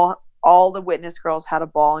they all the Witness girls had a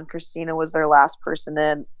ball, and Christina was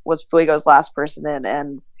was Fuego's last person in.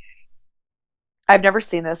 And I've never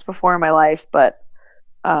seen this before in my life, but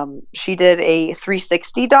she did a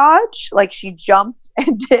 360 dodge. Like she jumped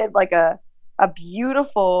and did like a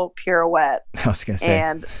beautiful pirouette. I was gonna say.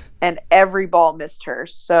 And every ball missed her.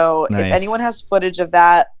 So Nice. If anyone has footage of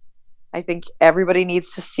that, I think everybody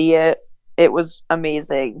needs to see it. It was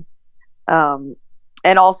amazing. And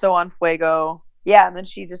also on Fuego, yeah, and then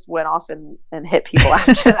she just went off and hit people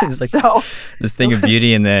after that. Like so this thing of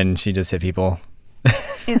beauty, and then she just hit people.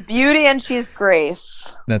 She's beauty and she's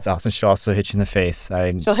grace. That's awesome. She'll also hit you in the face.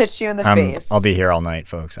 She'll hit you in the face. I'll be here all night,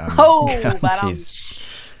 folks. I'm blaming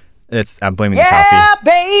the coffee. Yeah,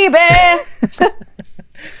 baby.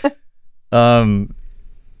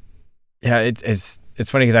 Yeah, it's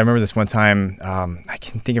funny because I remember this one time. I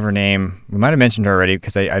can't think of her name. We might have mentioned her already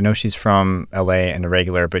because I know she's from LA and a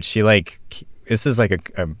regular, but she this is like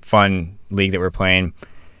a fun league that we're playing,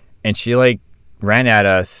 and she ran at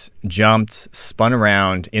us, jumped, spun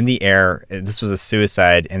around in the air. This was a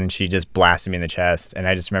suicide, and then she just blasted me in the chest. And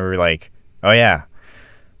I just remember oh yeah,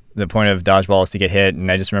 the point of dodgeball is to get hit.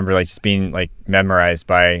 And I just remember just being memorized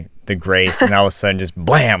by the grace, and all of a sudden just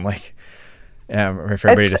blam, for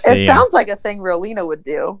everybody to see. It sounds like a thing Rolina would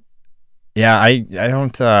do. Yeah, I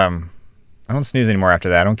don't snooze anymore after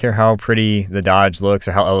that. I don't care how pretty the dodge looks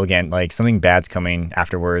or how elegant. Something bad's coming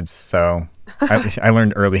afterwards. So I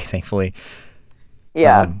learned early, thankfully.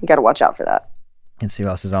 Yeah, you got to watch out for that. And see who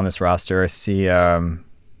else is on this roster. I see, I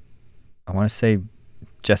want to say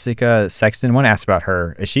Jessica Sexton. I want to ask about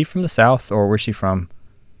her. Is she from the South or where's she from?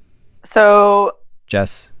 So,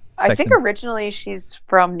 Jess Sexton? I think originally she's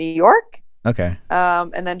from New York. Okay.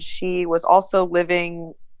 And then she was also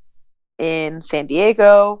living in San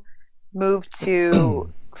Diego, moved to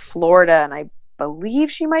Florida, and I believe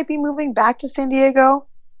she might be moving back to San Diego.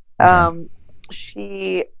 Okay.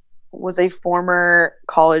 She was a former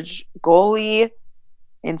college goalie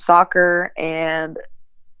in soccer and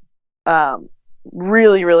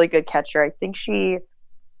really, really good catcher. I think she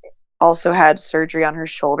also had surgery on her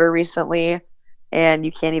shoulder recently, and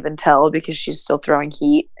you can't even tell because she's still throwing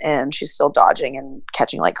heat and she's still dodging and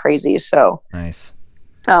catching like crazy. So nice.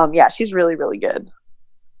 Yeah, she's really, really good.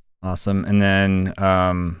 Awesome. And then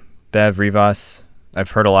Bev Rivas,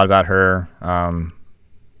 I've heard a lot about her.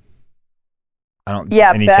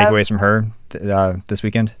 Any takeaways from her this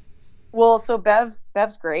weekend? Well, so Bev's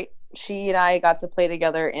great. She and I got to play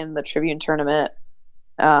together in the Tribune tournament,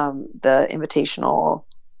 the Invitational,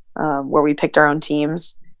 where we picked our own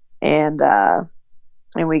teams, and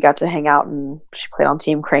we got to hang out. And she played on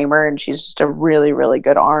Team Kramer, and she's just a really, really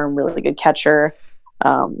good arm, really good catcher.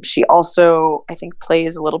 She also, I think,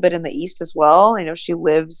 plays a little bit in the East as well. I know she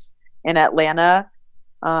lives in Atlanta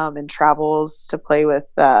and travels to play with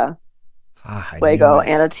Fuego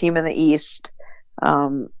and a team in the East.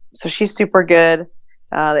 So she's super good.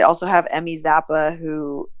 They also have Emmy Zappa,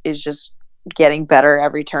 who is just getting better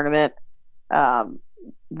every tournament.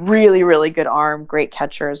 Really, really good arm, great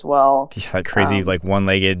catcher as well. That crazy,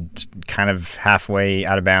 one-legged, kind of halfway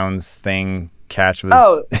out of bounds thing catch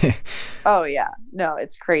was. Oh yeah, no,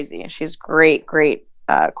 it's crazy. She's great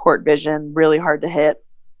court vision, really hard to hit,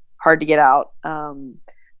 hard to get out.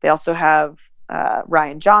 They also have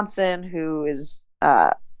Ryan Johnson, who is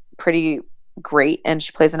pretty great, and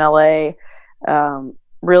she plays in LA.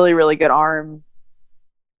 Really, really good arm.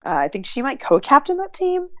 I think she might co-captain that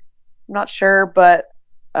team. I'm not sure, but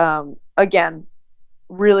again,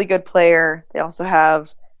 really good player. They also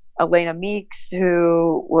have Elena Meeks,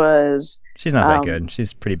 who was... She's not that good.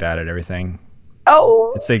 She's pretty bad at everything.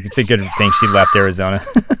 Oh! It's a good thing she left Arizona.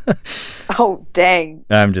 Oh, dang.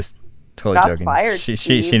 I'm just totally Shots joking. Fired,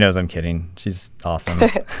 she knows I'm kidding. She's awesome.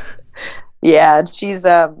 Yeah, she's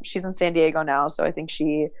in San Diego now, so I think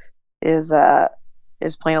she is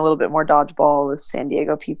playing a little bit more dodgeball with San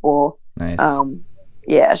Diego people. Nice.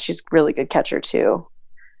 Yeah, she's a really good catcher too.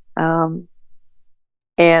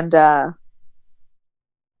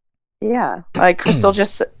 Yeah, Crystal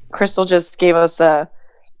just gave us a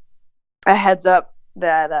heads up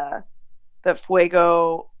that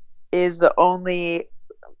Fuego is the only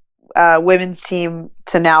women's team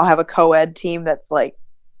to now have a co-ed team that's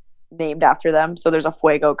named after them. So there's a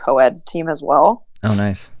Fuego co-ed team as well. Oh,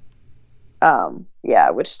 nice. Yeah,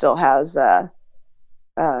 which still has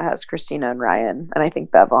Christina and Ryan, and I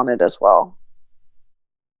think Bev on it as well.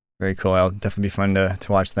 Very cool. It'll definitely be fun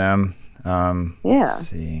to watch them. Yeah. Let's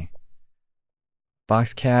see.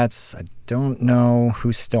 Box Cats, I don't know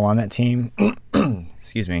who's still on that team.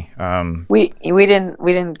 Excuse me. We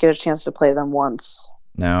didn't get a chance to play them once.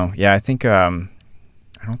 No. Yeah, I think I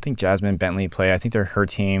don't think Jasmine Bentley play. I think they're her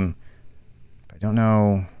team. I don't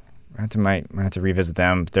know. Might have to revisit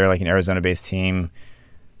them. They're an Arizona-based team,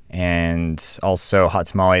 and also Hot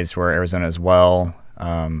Tamales were Arizona as well.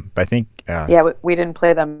 But I think we didn't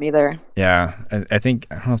play them either. Yeah, I think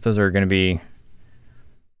I don't know if those are going to be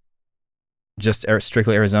just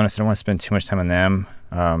strictly Arizona, so I don't want to spend too much time on them.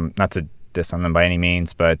 Not to diss on them by any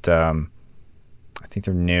means, but I think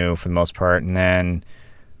they're new for the most part. And then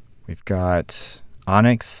we've got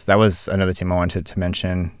Onyx. That was another team I wanted to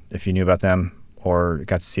mention. If you knew about them or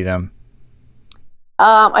got to see them.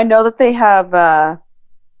 I know that they have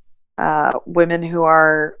women who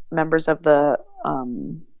are members of the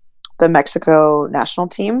Mexico national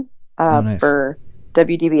team Nice. for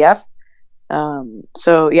WDBF.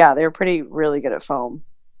 So yeah, they're really good at foam.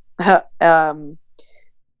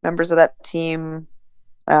 Members of that team,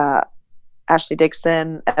 Ashley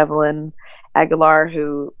Dixon, Evelyn Aguilar,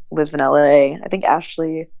 who lives in LA. I think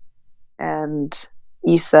Ashley and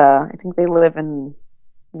Issa, I think they live in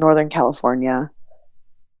Northern California.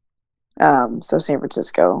 So San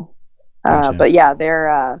Francisco. Gotcha. But yeah, they're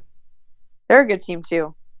a good team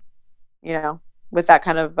too. With that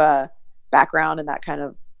kind of background and that kind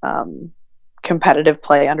of competitive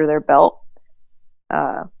play under their belt,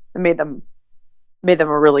 it made them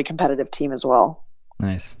a really competitive team as well.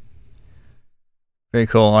 Nice. Very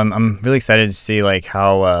cool. I'm really excited to see like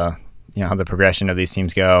how how the progression of these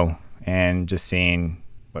teams go, and just seeing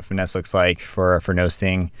what Finesse looks like for no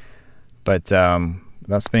sting. But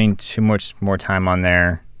without spending too much more time on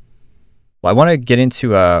there, well, I want to get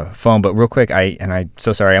into foam, but real quick, I'm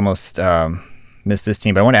so sorry, I almost missed this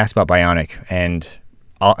team, but I want to ask about Bionic. And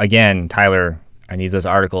again, Tyler, I need those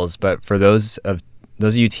articles, but for those of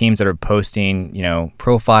you teams that are posting,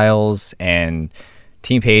 profiles and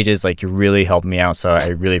team pages, like, you're really helping me out, so I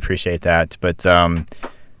really appreciate that. But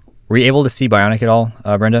were you able to see Bionic at all,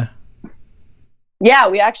 Brenda? Yeah,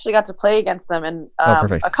 we actually got to play against them, and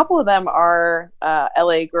perfect. A couple of them are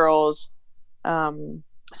LA girls.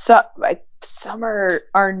 So some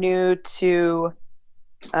are new to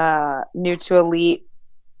Elite,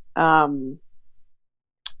 but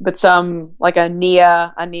some, like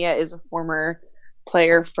Ania is a former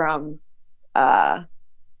player from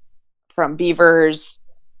Beavers,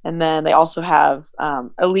 and then they also have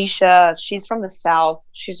Alicia. She's from the South.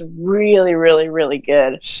 She's really, really, really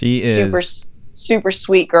good. She is super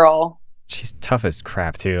sweet girl. She's tough as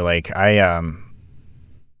crap too. Like, I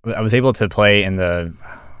was able to play in the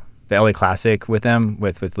LA Classic with them,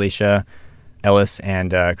 with Alicia Ellis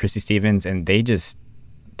and Christy Stevens, and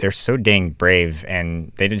they're so dang brave,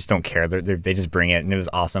 and they just don't care. They just bring it, and it was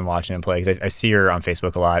awesome watching them play. 'Cause I see her on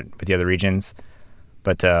Facebook a lot with the other regions,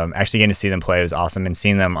 but actually getting to see them play was awesome, and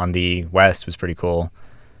seeing them on the West was pretty cool.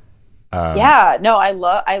 Yeah, no, I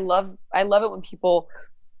love it when people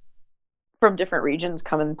from different regions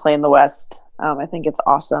come and play in the West. I think it's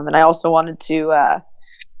awesome, and I also wanted to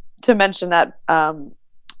mention that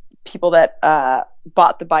people that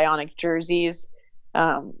bought the Bionic jerseys,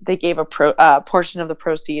 they gave a portion of the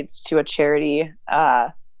proceeds to a charity.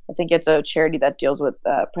 I think it's a charity that deals with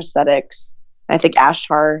prosthetics. I think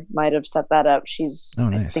Ashtar might have set that up. She's,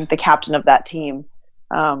 nice. I think, the captain of that team.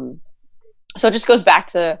 So it just goes back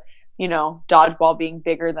to, dodgeball being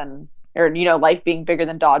bigger than, or, life being bigger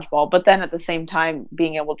than dodgeball, but then at the same time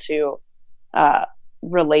being able to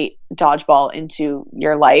relate dodgeball into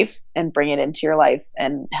your life and bring it into your life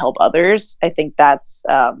and help others. I think that's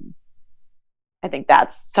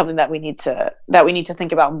something that we need to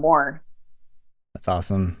think about more. That's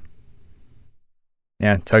awesome.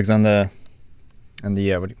 Yeah, tugs on the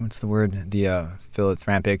what's the word? The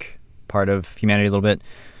philanthropic part of humanity a little bit.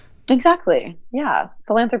 Exactly. Yeah,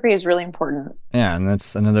 philanthropy is really important. Yeah, and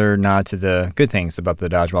that's another nod to the good things about the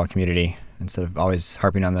dodgeball community instead of always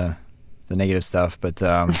harping on the negative stuff. But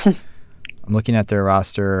I'm looking at their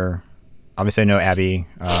roster. Obviously, I know Abby.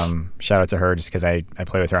 Shout out to her just because I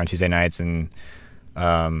play with her on Tuesday nights, and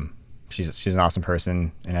she's an awesome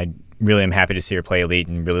person, and I really am happy to see her play Elite,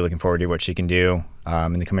 and really looking forward to what she can do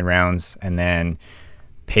in the coming rounds. And then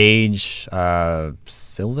Paige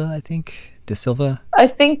Silva, I think. De Silva. I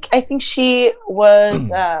think she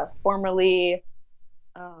was formerly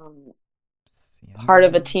part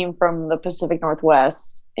of a team from the Pacific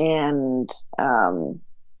Northwest, and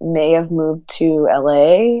may have moved to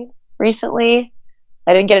LA recently.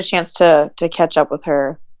 I didn't get a chance to catch up with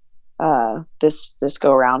her this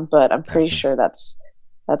go around, but I'm pretty sure that's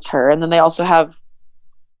her. And then they also have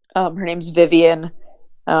her name's Vivian.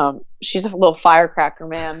 She's a little firecracker,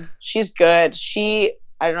 man. She's good.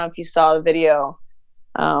 I don't know if you saw the video.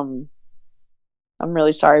 I'm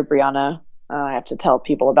really sorry, Brianna. I have to tell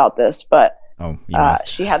people about this, but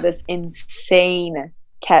she had this insane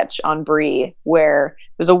catch on Bree where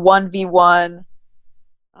it was a 1v1.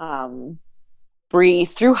 Bree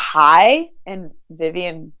threw high and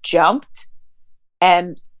Vivian jumped,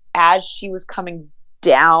 and as she was coming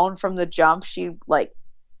down from the jump, she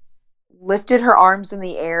lifted her arms in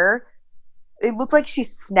the air. It looked like she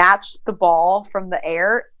snatched the ball from the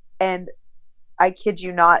air, and I kid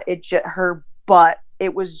you not, she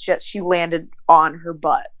landed on her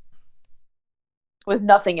butt with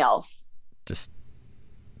nothing else. Just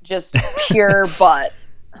Just pure butt.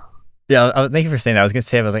 Yeah, thank you for saying that. I was gonna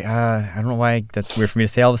say, I was like, I don't know why that's weird for me to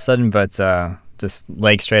say all of a sudden, but just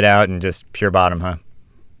leg straight out and just pure bottom, huh?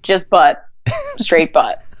 Just butt, straight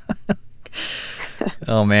butt.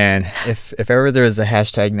 Oh man, if ever there is a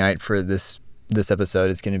hashtag night for this episode,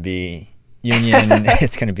 it's gonna be union.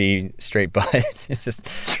 It's gonna be straight butt. It's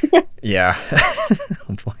just, yeah.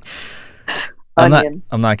 Oh boy. I'm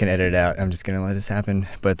not gonna edit it out. I'm just gonna let this happen.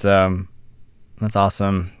 But that's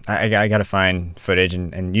awesome. I gotta find footage,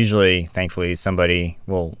 and usually, thankfully, somebody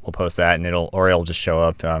will post that, and it'll just show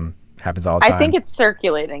up. Happens all the time. I think it's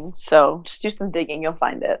circulating, so just do some digging, you'll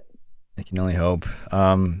find it. I can only hope.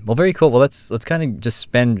 Well, very cool. Well, let's kind of just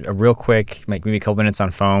spend a real quick, maybe a couple minutes on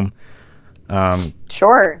foam.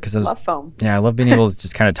 Sure. Because I love foam. Yeah, I love being able to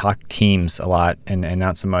just kind of talk teams a lot, and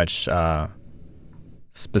not so much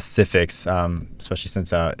specifics, especially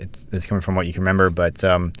since it's coming from what you can remember. But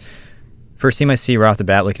first team I see right off the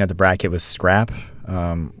bat, looking at the bracket, was Scrap.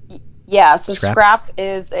 Yeah, so Scrap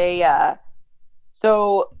is a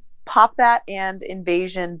so Pop That and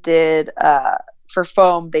Invasion did for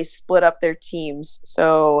foam. They split up their teams.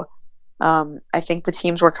 So I think the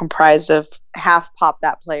teams were comprised of half Pop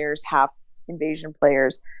That players, half Invasion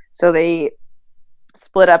players. So they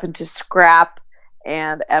split up into Scrap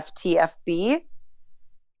and FTFB.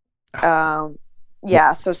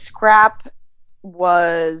 Yeah, so Scrap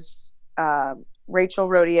was Rachel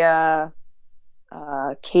Rodia,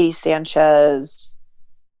 Katie Sanchez,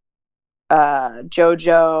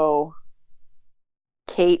 JoJo,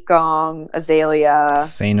 Kate Gong, Azalea.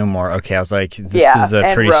 Say no more. Okay, I was like, this is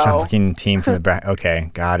a pretty strong looking team from the back.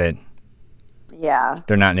 Okay, got it. Yeah.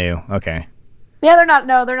 They're not new. Okay. Yeah, they're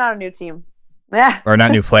not a new team. Yeah. Or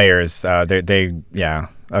not new players. Yeah.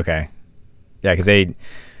 Okay. Yeah, because they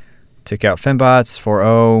took out Fembots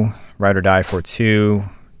 4-0, Ride or Die 4-2.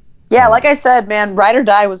 Yeah, like I said, man, Ride or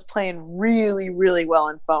Die was playing really, really well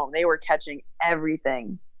in foam. They were catching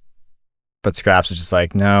everything. But Scraps was just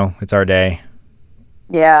like, no, it's our day.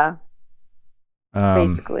 Yeah.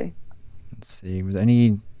 Basically. Let's see. Was there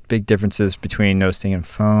any big differences between No Sting and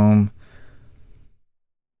foam?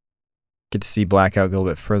 Get to see Blackout go a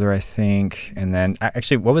little bit further, I think. And then,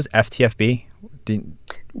 actually, what was FTFB?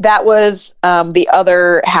 That was the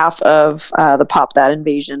other half of the Pop That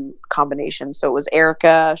Invasion combination. So it was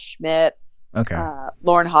Erica Schmidt,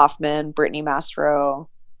 Lauren Hoffman, Brittany Mastro,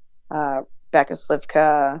 Becca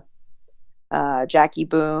Slivka, Jackie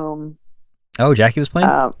Boom. Oh, Jackie was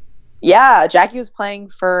playing? Yeah, Jackie was playing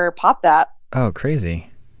for Pop That. Oh, crazy.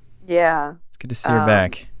 Yeah. It's good to see her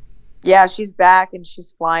back. Yeah, she's back and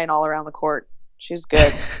she's flying all around the court. She's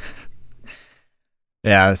good.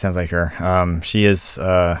 Yeah, that sounds like her. She is.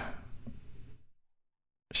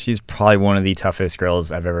 She's probably one of the toughest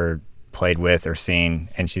girls I've ever played with or seen,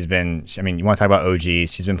 and she's been. I mean, you want to talk about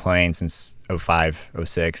OGs? She's been playing since 05,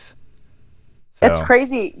 06. So. It's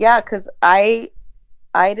crazy, yeah, because I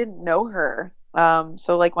didn't know her.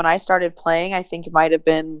 So like when I started playing, I think it might have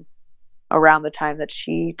been around the time that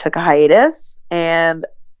she took a hiatus, and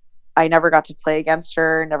I never got to play against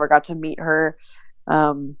her, never got to meet her.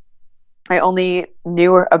 I only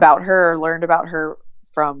knew about her or learned about her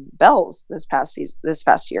from Bells this past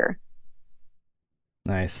year.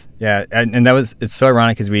 Nice. Yeah. And it's so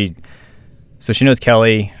ironic because so she knows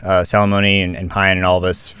Kelly, Salamone and Pine and all of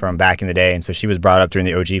us from back in the day. And so she was brought up during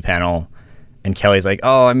the OG panel, and Kelly's like,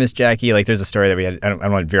 oh, I miss Jackie. Like there's a story that we had, I don't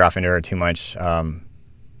want to veer off into her too much,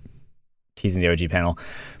 teasing the OG panel.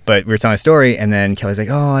 But we were telling a story, and then Kelly's like,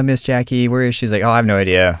 oh, I miss Jackie. Where is she? She's like, oh, I have no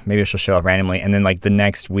idea. Maybe she'll show up randomly. And then, like, the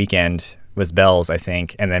next weekend was Bells, I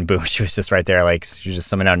think. And then, boom, she was just right there. Like, she was just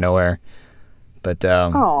summoned out of nowhere. But,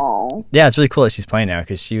 yeah, it's really cool that she's playing now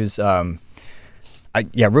because she was, real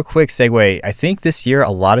quick segue. I think this year a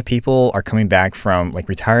lot of people are coming back from, like,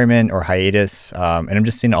 retirement or hiatus. And I'm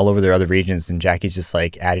just seeing it all over their other regions, and Jackie's just,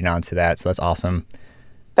 like, adding on to that. So that's awesome.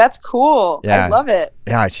 That's cool. Yeah. I love it.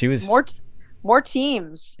 Yeah, she was... More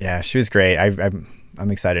teams. Yeah, she was great.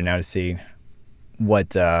 I'm excited now to see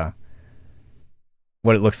what it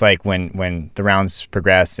looks like when the rounds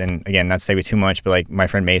progress. And again, not to say too much, but like my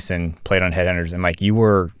friend Mason played on Headhunters, and like you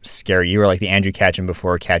were scary. You were like the Andrew Catch'em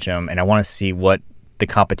before Catch'em, and I want to see what the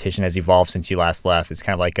competition has evolved since you last left. It's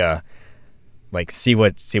kind of like see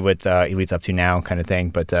what Elite's up to now kind of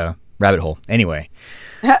thing. But rabbit hole anyway.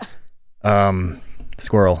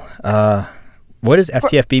 Squirrel. What does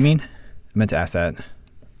FTFB mean? I meant to ask that.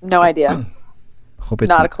 No idea. Hope it's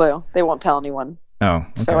not a clue. They won't tell anyone. Oh,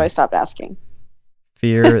 okay. So I stopped asking.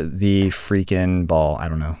 Fear the freaking ball. I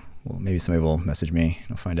don't know. Well, maybe somebody will message me.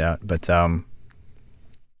 I'll find out. But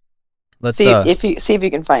let's see if you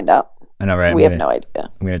can find out. I know, right? We have no idea.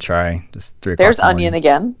 I'm gonna try. Just 3 o'clock. There's Onion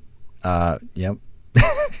again. Yep.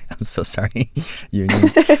 I'm so sorry. Union.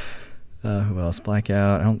 Who else?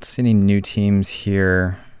 Blackout. I don't see any new teams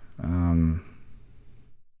here.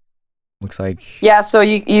 Looks like. Yeah, so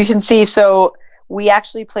you can see. So we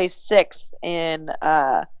actually placed 6th in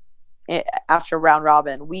after round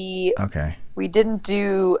robin. We didn't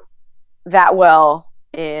do that well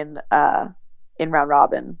in round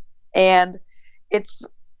robin, and it's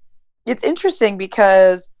interesting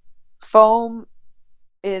because foam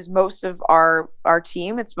is most of our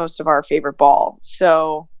team. It's most of our favorite ball.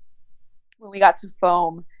 So when we got to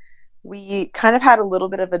foam, we kind of had a little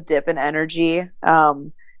bit of a dip in energy.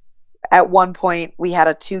 At one point, we had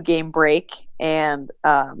a 2-game break, and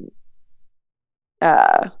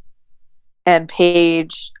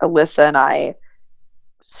Paige, Alyssa, and I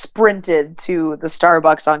sprinted to the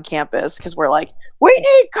Starbucks on campus because we're like, we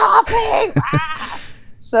need coffee.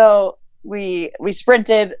 So we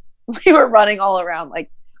sprinted. We were running all around like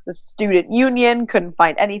the student union, couldn't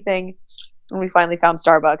find anything. And we finally found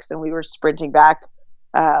Starbucks, and we were sprinting back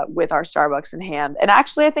with our Starbucks in hand. And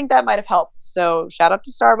actually, I think that might have helped. So shout out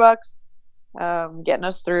to Starbucks, getting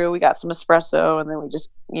us through. We got some espresso, and then we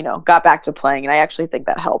just, got back to playing. And I actually think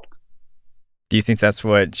that helped. Do you think that's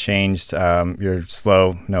what changed your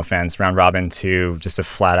slow, no offense, round robin to just a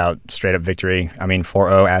flat out, straight up victory? I mean,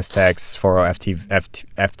 4-0 Aztecs, 4-0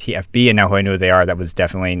 FTFB, and now who I know who they are, that was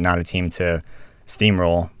definitely not a team to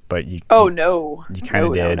steamroll, but you. Oh no, you kind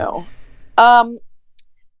of did. No. I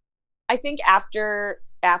think after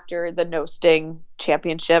the No Sting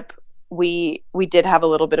championship, we did have a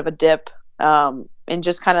little bit of a dip, and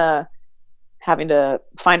just kind of having to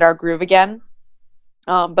find our groove again.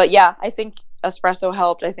 But yeah, I think espresso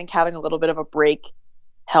helped. I think having a little bit of a break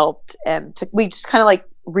helped, and we just kind of like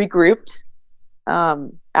regrouped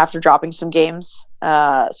after dropping some games.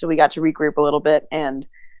 So we got to regroup a little bit, and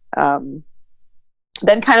then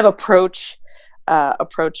kind of approach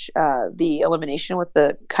the elimination with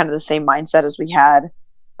the kind of the same mindset as we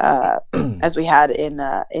had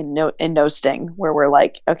in No Sting, where we're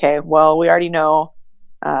like, okay, well, we already know.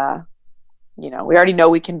 We already know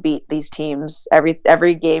we can beat these teams.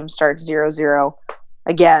 Every game starts 0-0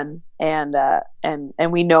 again, and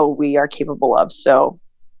we know we are capable of. So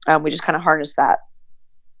we just kind of harness that.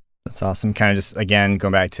 That's awesome. Kind of just, again,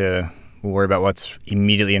 going back to, we'll worry about what's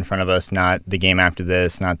immediately in front of us, not the game after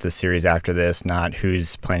this, not the series after this, not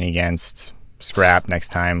who's playing against Scrap next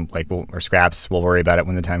time, or Scraps. We'll worry about it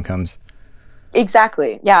when the time comes.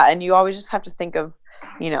 Exactly. Yeah, and you always just have to think of,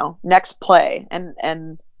 next play,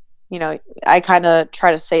 and I kind of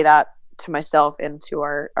try to say that to myself and to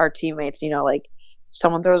our teammates, like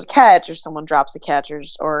someone throws a catch or someone drops a catch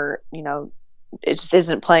or it just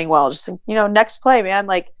isn't playing well. Just think, next play, man.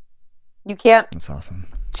 Like you can't. That's awesome.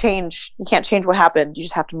 You can't change what happened. You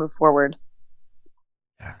just have to move forward.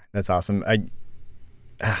 Yeah, that's awesome.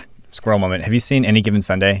 Squirrel moment. Have you seen Any Given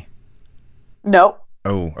Sunday? No.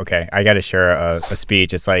 Oh, okay. I got to share a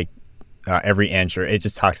speech. It's like every inch, or it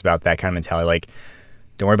just talks about that kind of mentality. Like,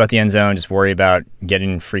 don't worry about the end zone. Just worry about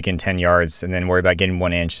getting freaking 10 yards, and then worry about getting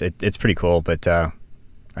 1 inch. It's pretty cool, but I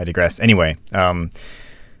digress. Anyway, I'll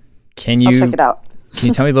check it out. Can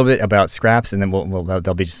you tell me a little bit about Scraps, and then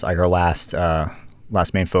that'll be just like our last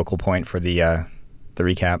main focal point for the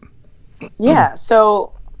recap. Yeah.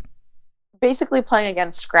 So basically, playing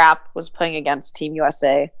against Scrap was playing against Team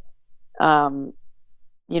USA. So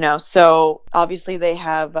obviously they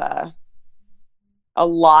have a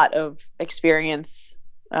lot of experience.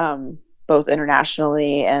 Both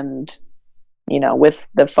internationally and, with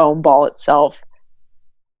the foam ball itself.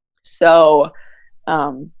 So,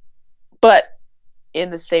 but in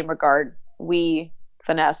the same regard,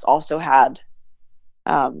 Finesse also had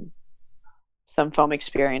some foam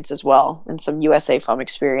experience as well, and some USA foam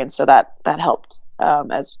experience. So that helped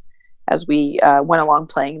as we went along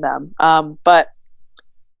playing them. But,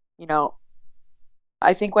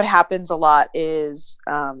 I think what happens a lot is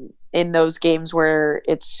in those games where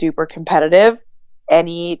it's super competitive,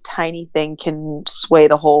 any tiny thing can sway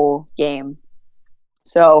the whole game.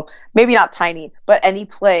 So maybe not tiny, but any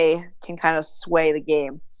play can kind of sway the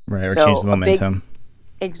game. Right, or change the momentum.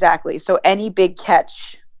 Exactly. So any big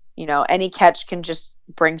catch, any catch can just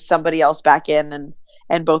bring somebody else back in,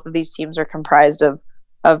 and both of these teams are comprised of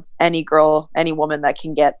any girl, any woman that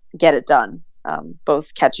can get it done,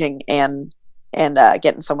 both catching and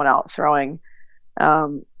getting someone out throwing.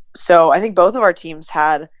 So I think both of our teams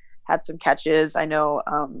had some catches. I know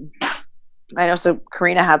so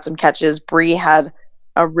Karina had some catches. Bree had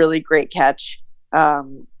a really great catch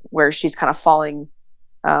where she's kind of falling.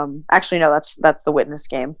 Actually, no, that's the witness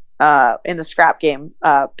game. In the scrap game,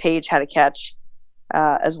 Paige had a catch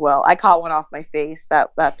as well. I caught one off my face.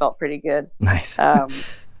 That felt pretty good. Nice.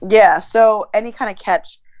 Yeah, so any kind of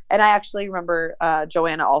catch, and I actually remember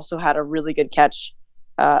Joanna also had a really good catch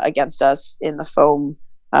against us in the foam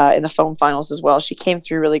finals as well. She came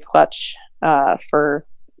through really clutch for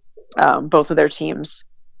both of their teams.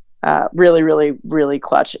 Really, really, really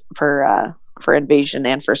clutch for Invasion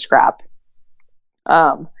and for Scrap.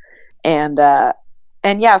 And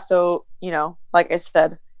yeah, so like I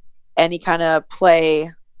said, any kind of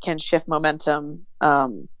play can shift momentum.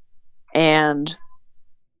 And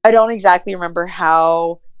I don't exactly remember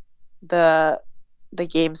how the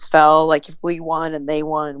games fell, like if we won and they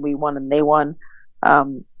won and we won and they won. I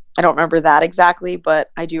don't remember that exactly,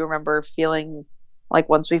 but I do remember feeling like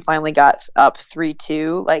once we finally got up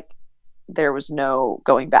 3-2, like there was no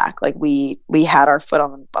going back. Like we had our foot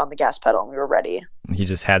on the gas pedal and we were ready. You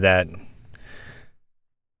just had that,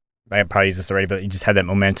 I probably used this already, but you just had that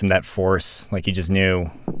momentum, that force, like you just knew,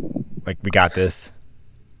 like we got this.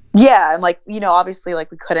 Yeah, and like obviously,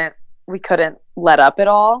 like we couldn't let up at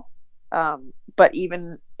all. But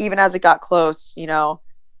even as it got close,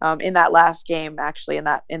 in that last game, actually in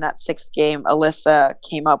that sixth game, Alyssa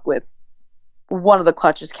came up with one of the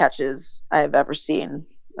clutchest catches I've ever seen.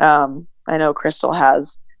 I know Crystal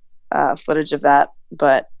has footage of that,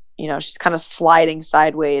 but she's kind of sliding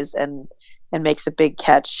sideways and makes a big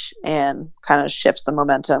catch and kind of shifts the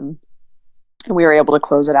momentum, and we were able to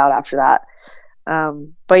close it out after that.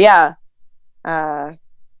 But yeah,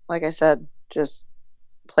 like I said, just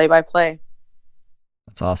play by play.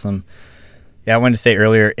 That's awesome. Yeah, I wanted to say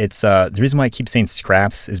earlier, it's the reason why I keep saying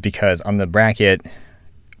scraps is because on the bracket,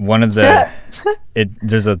 one of the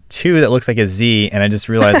there's a 2 that looks like a Z, and I just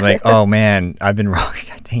realized like, oh man, I've been wrong.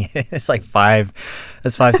 God dang it. It's like 5.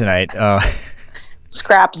 That's 5 tonight.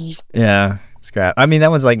 Scraps. Yeah, scrap. I mean,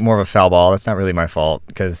 that was like more of a foul ball. That's not really my fault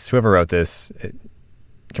because whoever wrote this,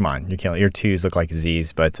 come on, you're killing. Your 2s look like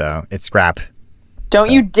Z's, but it's scrap. Don't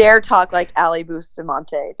you dare talk like Ali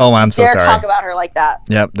Bustamante. Oh, I'm so sorry. Dare talk about her like that.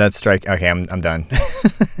 Yep, that's strike. Okay, I'm done.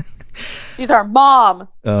 She's our mom.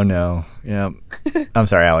 Oh no. Yep. I'm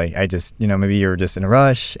sorry, Ali. I just, maybe you were just in a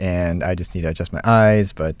rush, and I just need to adjust my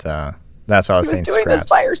eyes. But that's what I was saying. She was doing scraps. this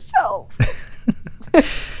by herself.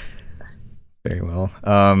 Very well.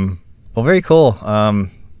 Well, very cool.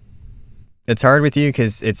 It's hard with you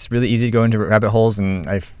because it's really easy to go into rabbit holes, and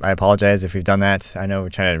I apologize if we've done that. I know we're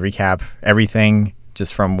trying to recap everything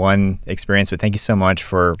just from one experience, but thank you so much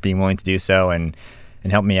for being willing to do so and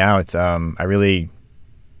help me out. I really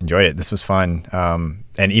enjoyed it. This was fun.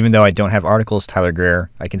 And even though I don't have articles, Tyler Greer,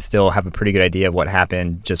 I can still have a pretty good idea of what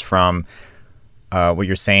happened just from what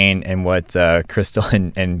you're saying and what Crystal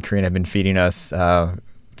and Karina have been feeding us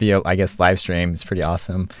via, I guess, live stream. It's pretty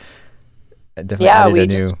awesome. Yeah, we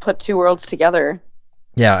just put 2 worlds together.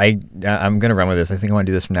 Yeah, I'm gonna run with this. I think I want to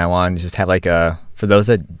do this from now on. Just have like for those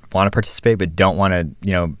that want to participate but don't want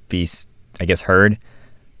to, be, I guess, heard.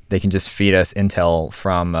 They can just feed us intel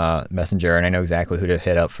from Messenger, and I know exactly who to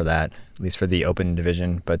hit up for that, at least for the open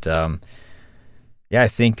division. But yeah, I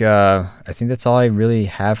think that's all I really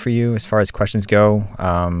have for you as far as questions go.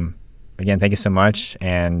 Again, thank you so much,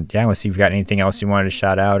 and yeah, let's see if you've got anything else you wanted to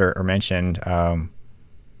shout out or mention.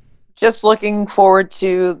 Just looking forward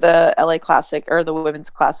to the LA Classic or the Women's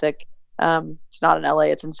Classic. It's not in LA,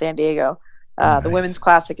 it's in San Diego. Nice. The Women's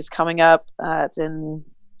Classic is coming up. It's in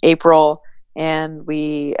April, and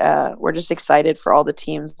we're just excited for all the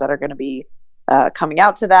teams that are going to be coming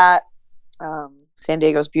out to that. San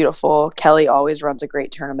Diego's beautiful. Kelly always runs a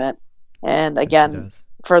great tournament. And again,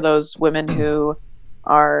 for those women who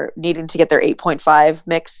are needing to get their 8.5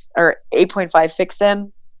 mix or 8.5 fix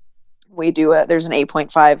in, there's an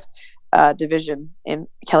 8.5 division in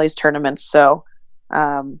Kelly's tournaments. So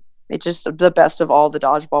it's just the best of all the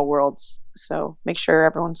dodgeball worlds. So make sure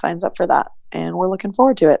everyone signs up for that, and we're looking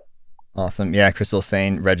forward to it. Awesome. Yeah, Crystal's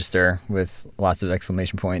saying register with lots of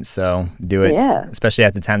exclamation points. So do it, especially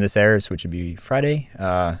at the time this airs, which would be Friday,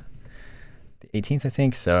 the 18th, I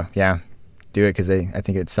think. So yeah, do it because I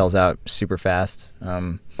think it sells out super fast.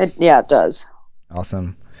 It does.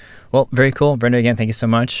 Awesome. Well, very cool. Brenda, again, thank you so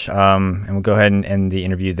much. And we'll go ahead and end the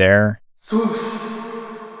interview there.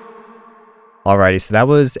 Alrighty, so that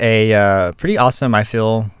was a pretty awesome, I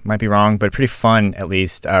feel, might be wrong, but pretty fun, at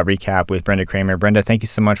least, recap with Brenda Kramer. Brenda, thank you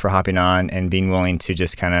so much for hopping on and being willing to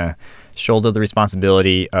just kind of shoulder the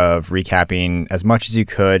responsibility of recapping as much as you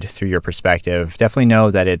could through your perspective. Definitely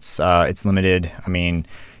know that it's limited. I mean,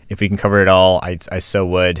 if we can cover it all, I so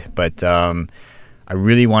would, but I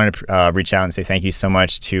really wanted to reach out and say thank you so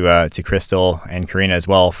much to Crystal and Karina as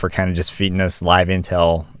well for kind of just feeding us live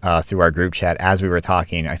intel through our group chat as we were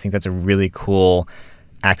talking. I think that's a really cool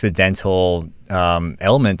accidental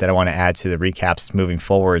element that I want to add to the recaps moving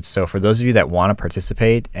forward. So for those of you that want to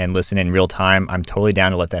participate and listen in real time, I'm totally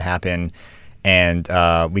down to let that happen, and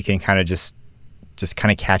we can kind of just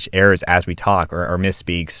kind of catch errors as we talk, or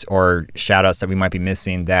misspeaks, or shout outs that we might be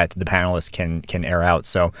missing that the panelists can air out.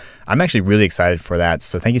 So I'm actually really excited for that.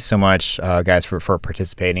 So thank you so much, guys, for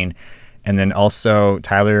participating. And then also,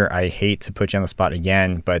 Tyler, I hate to put you on the spot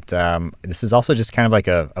again, but this is also just kind of like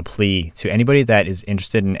a plea to anybody that is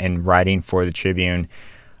interested in writing for the Tribune.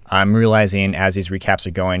 I'm realizing as these recaps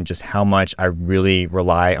are going just how much I really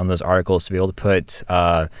rely on those articles to be able to put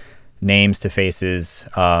names to faces,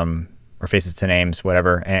 or faces to names,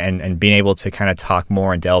 whatever, and being able to kind of talk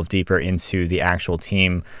more and delve deeper into the actual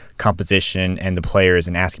team composition and the players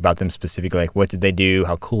and ask about them specifically, like what did they do,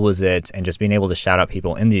 how cool is it, and just being able to shout out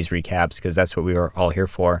people in these recaps, because that's what we were all here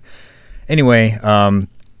for. Anyway,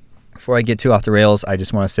 before I get too off the rails, I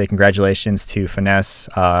just want to say congratulations to Finesse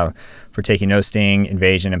for taking No Sting,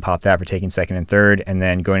 Invasion, and Pop That for taking second and third. And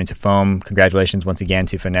then going into Foam, congratulations once again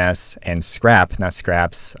to Finesse and Scrap, not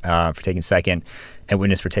Scraps, for taking second, and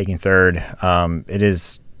Witness for taking third. It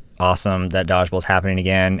is awesome that Dodgeball is happening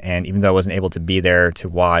again, and even though I wasn't able to be there to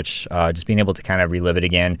watch, just being able to kind of relive it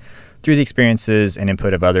again through the experiences and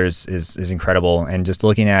input of others is incredible. And just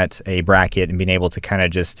looking at a bracket and being able to kind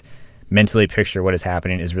of just mentally picture what is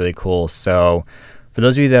happening is really cool. So for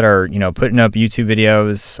those of you that are, putting up YouTube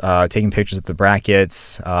videos, taking pictures of the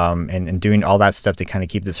brackets, and doing all that stuff to kind of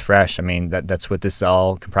keep this fresh, I mean, that's what this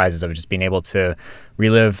all comprises of, just being able to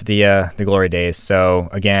relive the glory days. So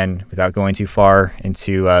again, without going too far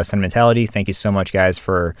into sentimentality, thank you so much, guys,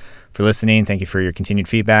 for listening. Thank you for your continued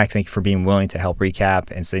feedback. Thank you for being willing to help recap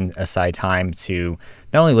and setting aside time to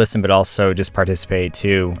not only listen, but also just participate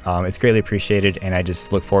too. It's greatly appreciated, and I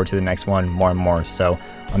just look forward to the next one more and more. So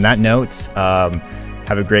on that note,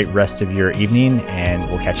 have a great rest of your evening, and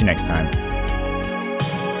we'll catch you next time.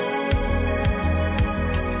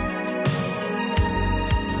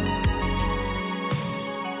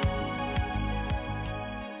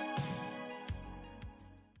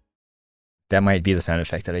 That might be the sound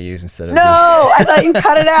effect that I use instead of... No, I thought you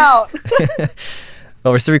cut it out.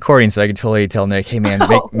 Well, we're still recording, so I can totally tell Nick, hey man,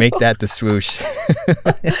 make that the swoosh.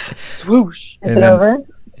 Swoosh. Is it over?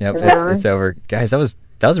 Yep, it's over. Guys, that was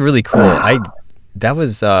really cool. That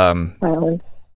was Silence.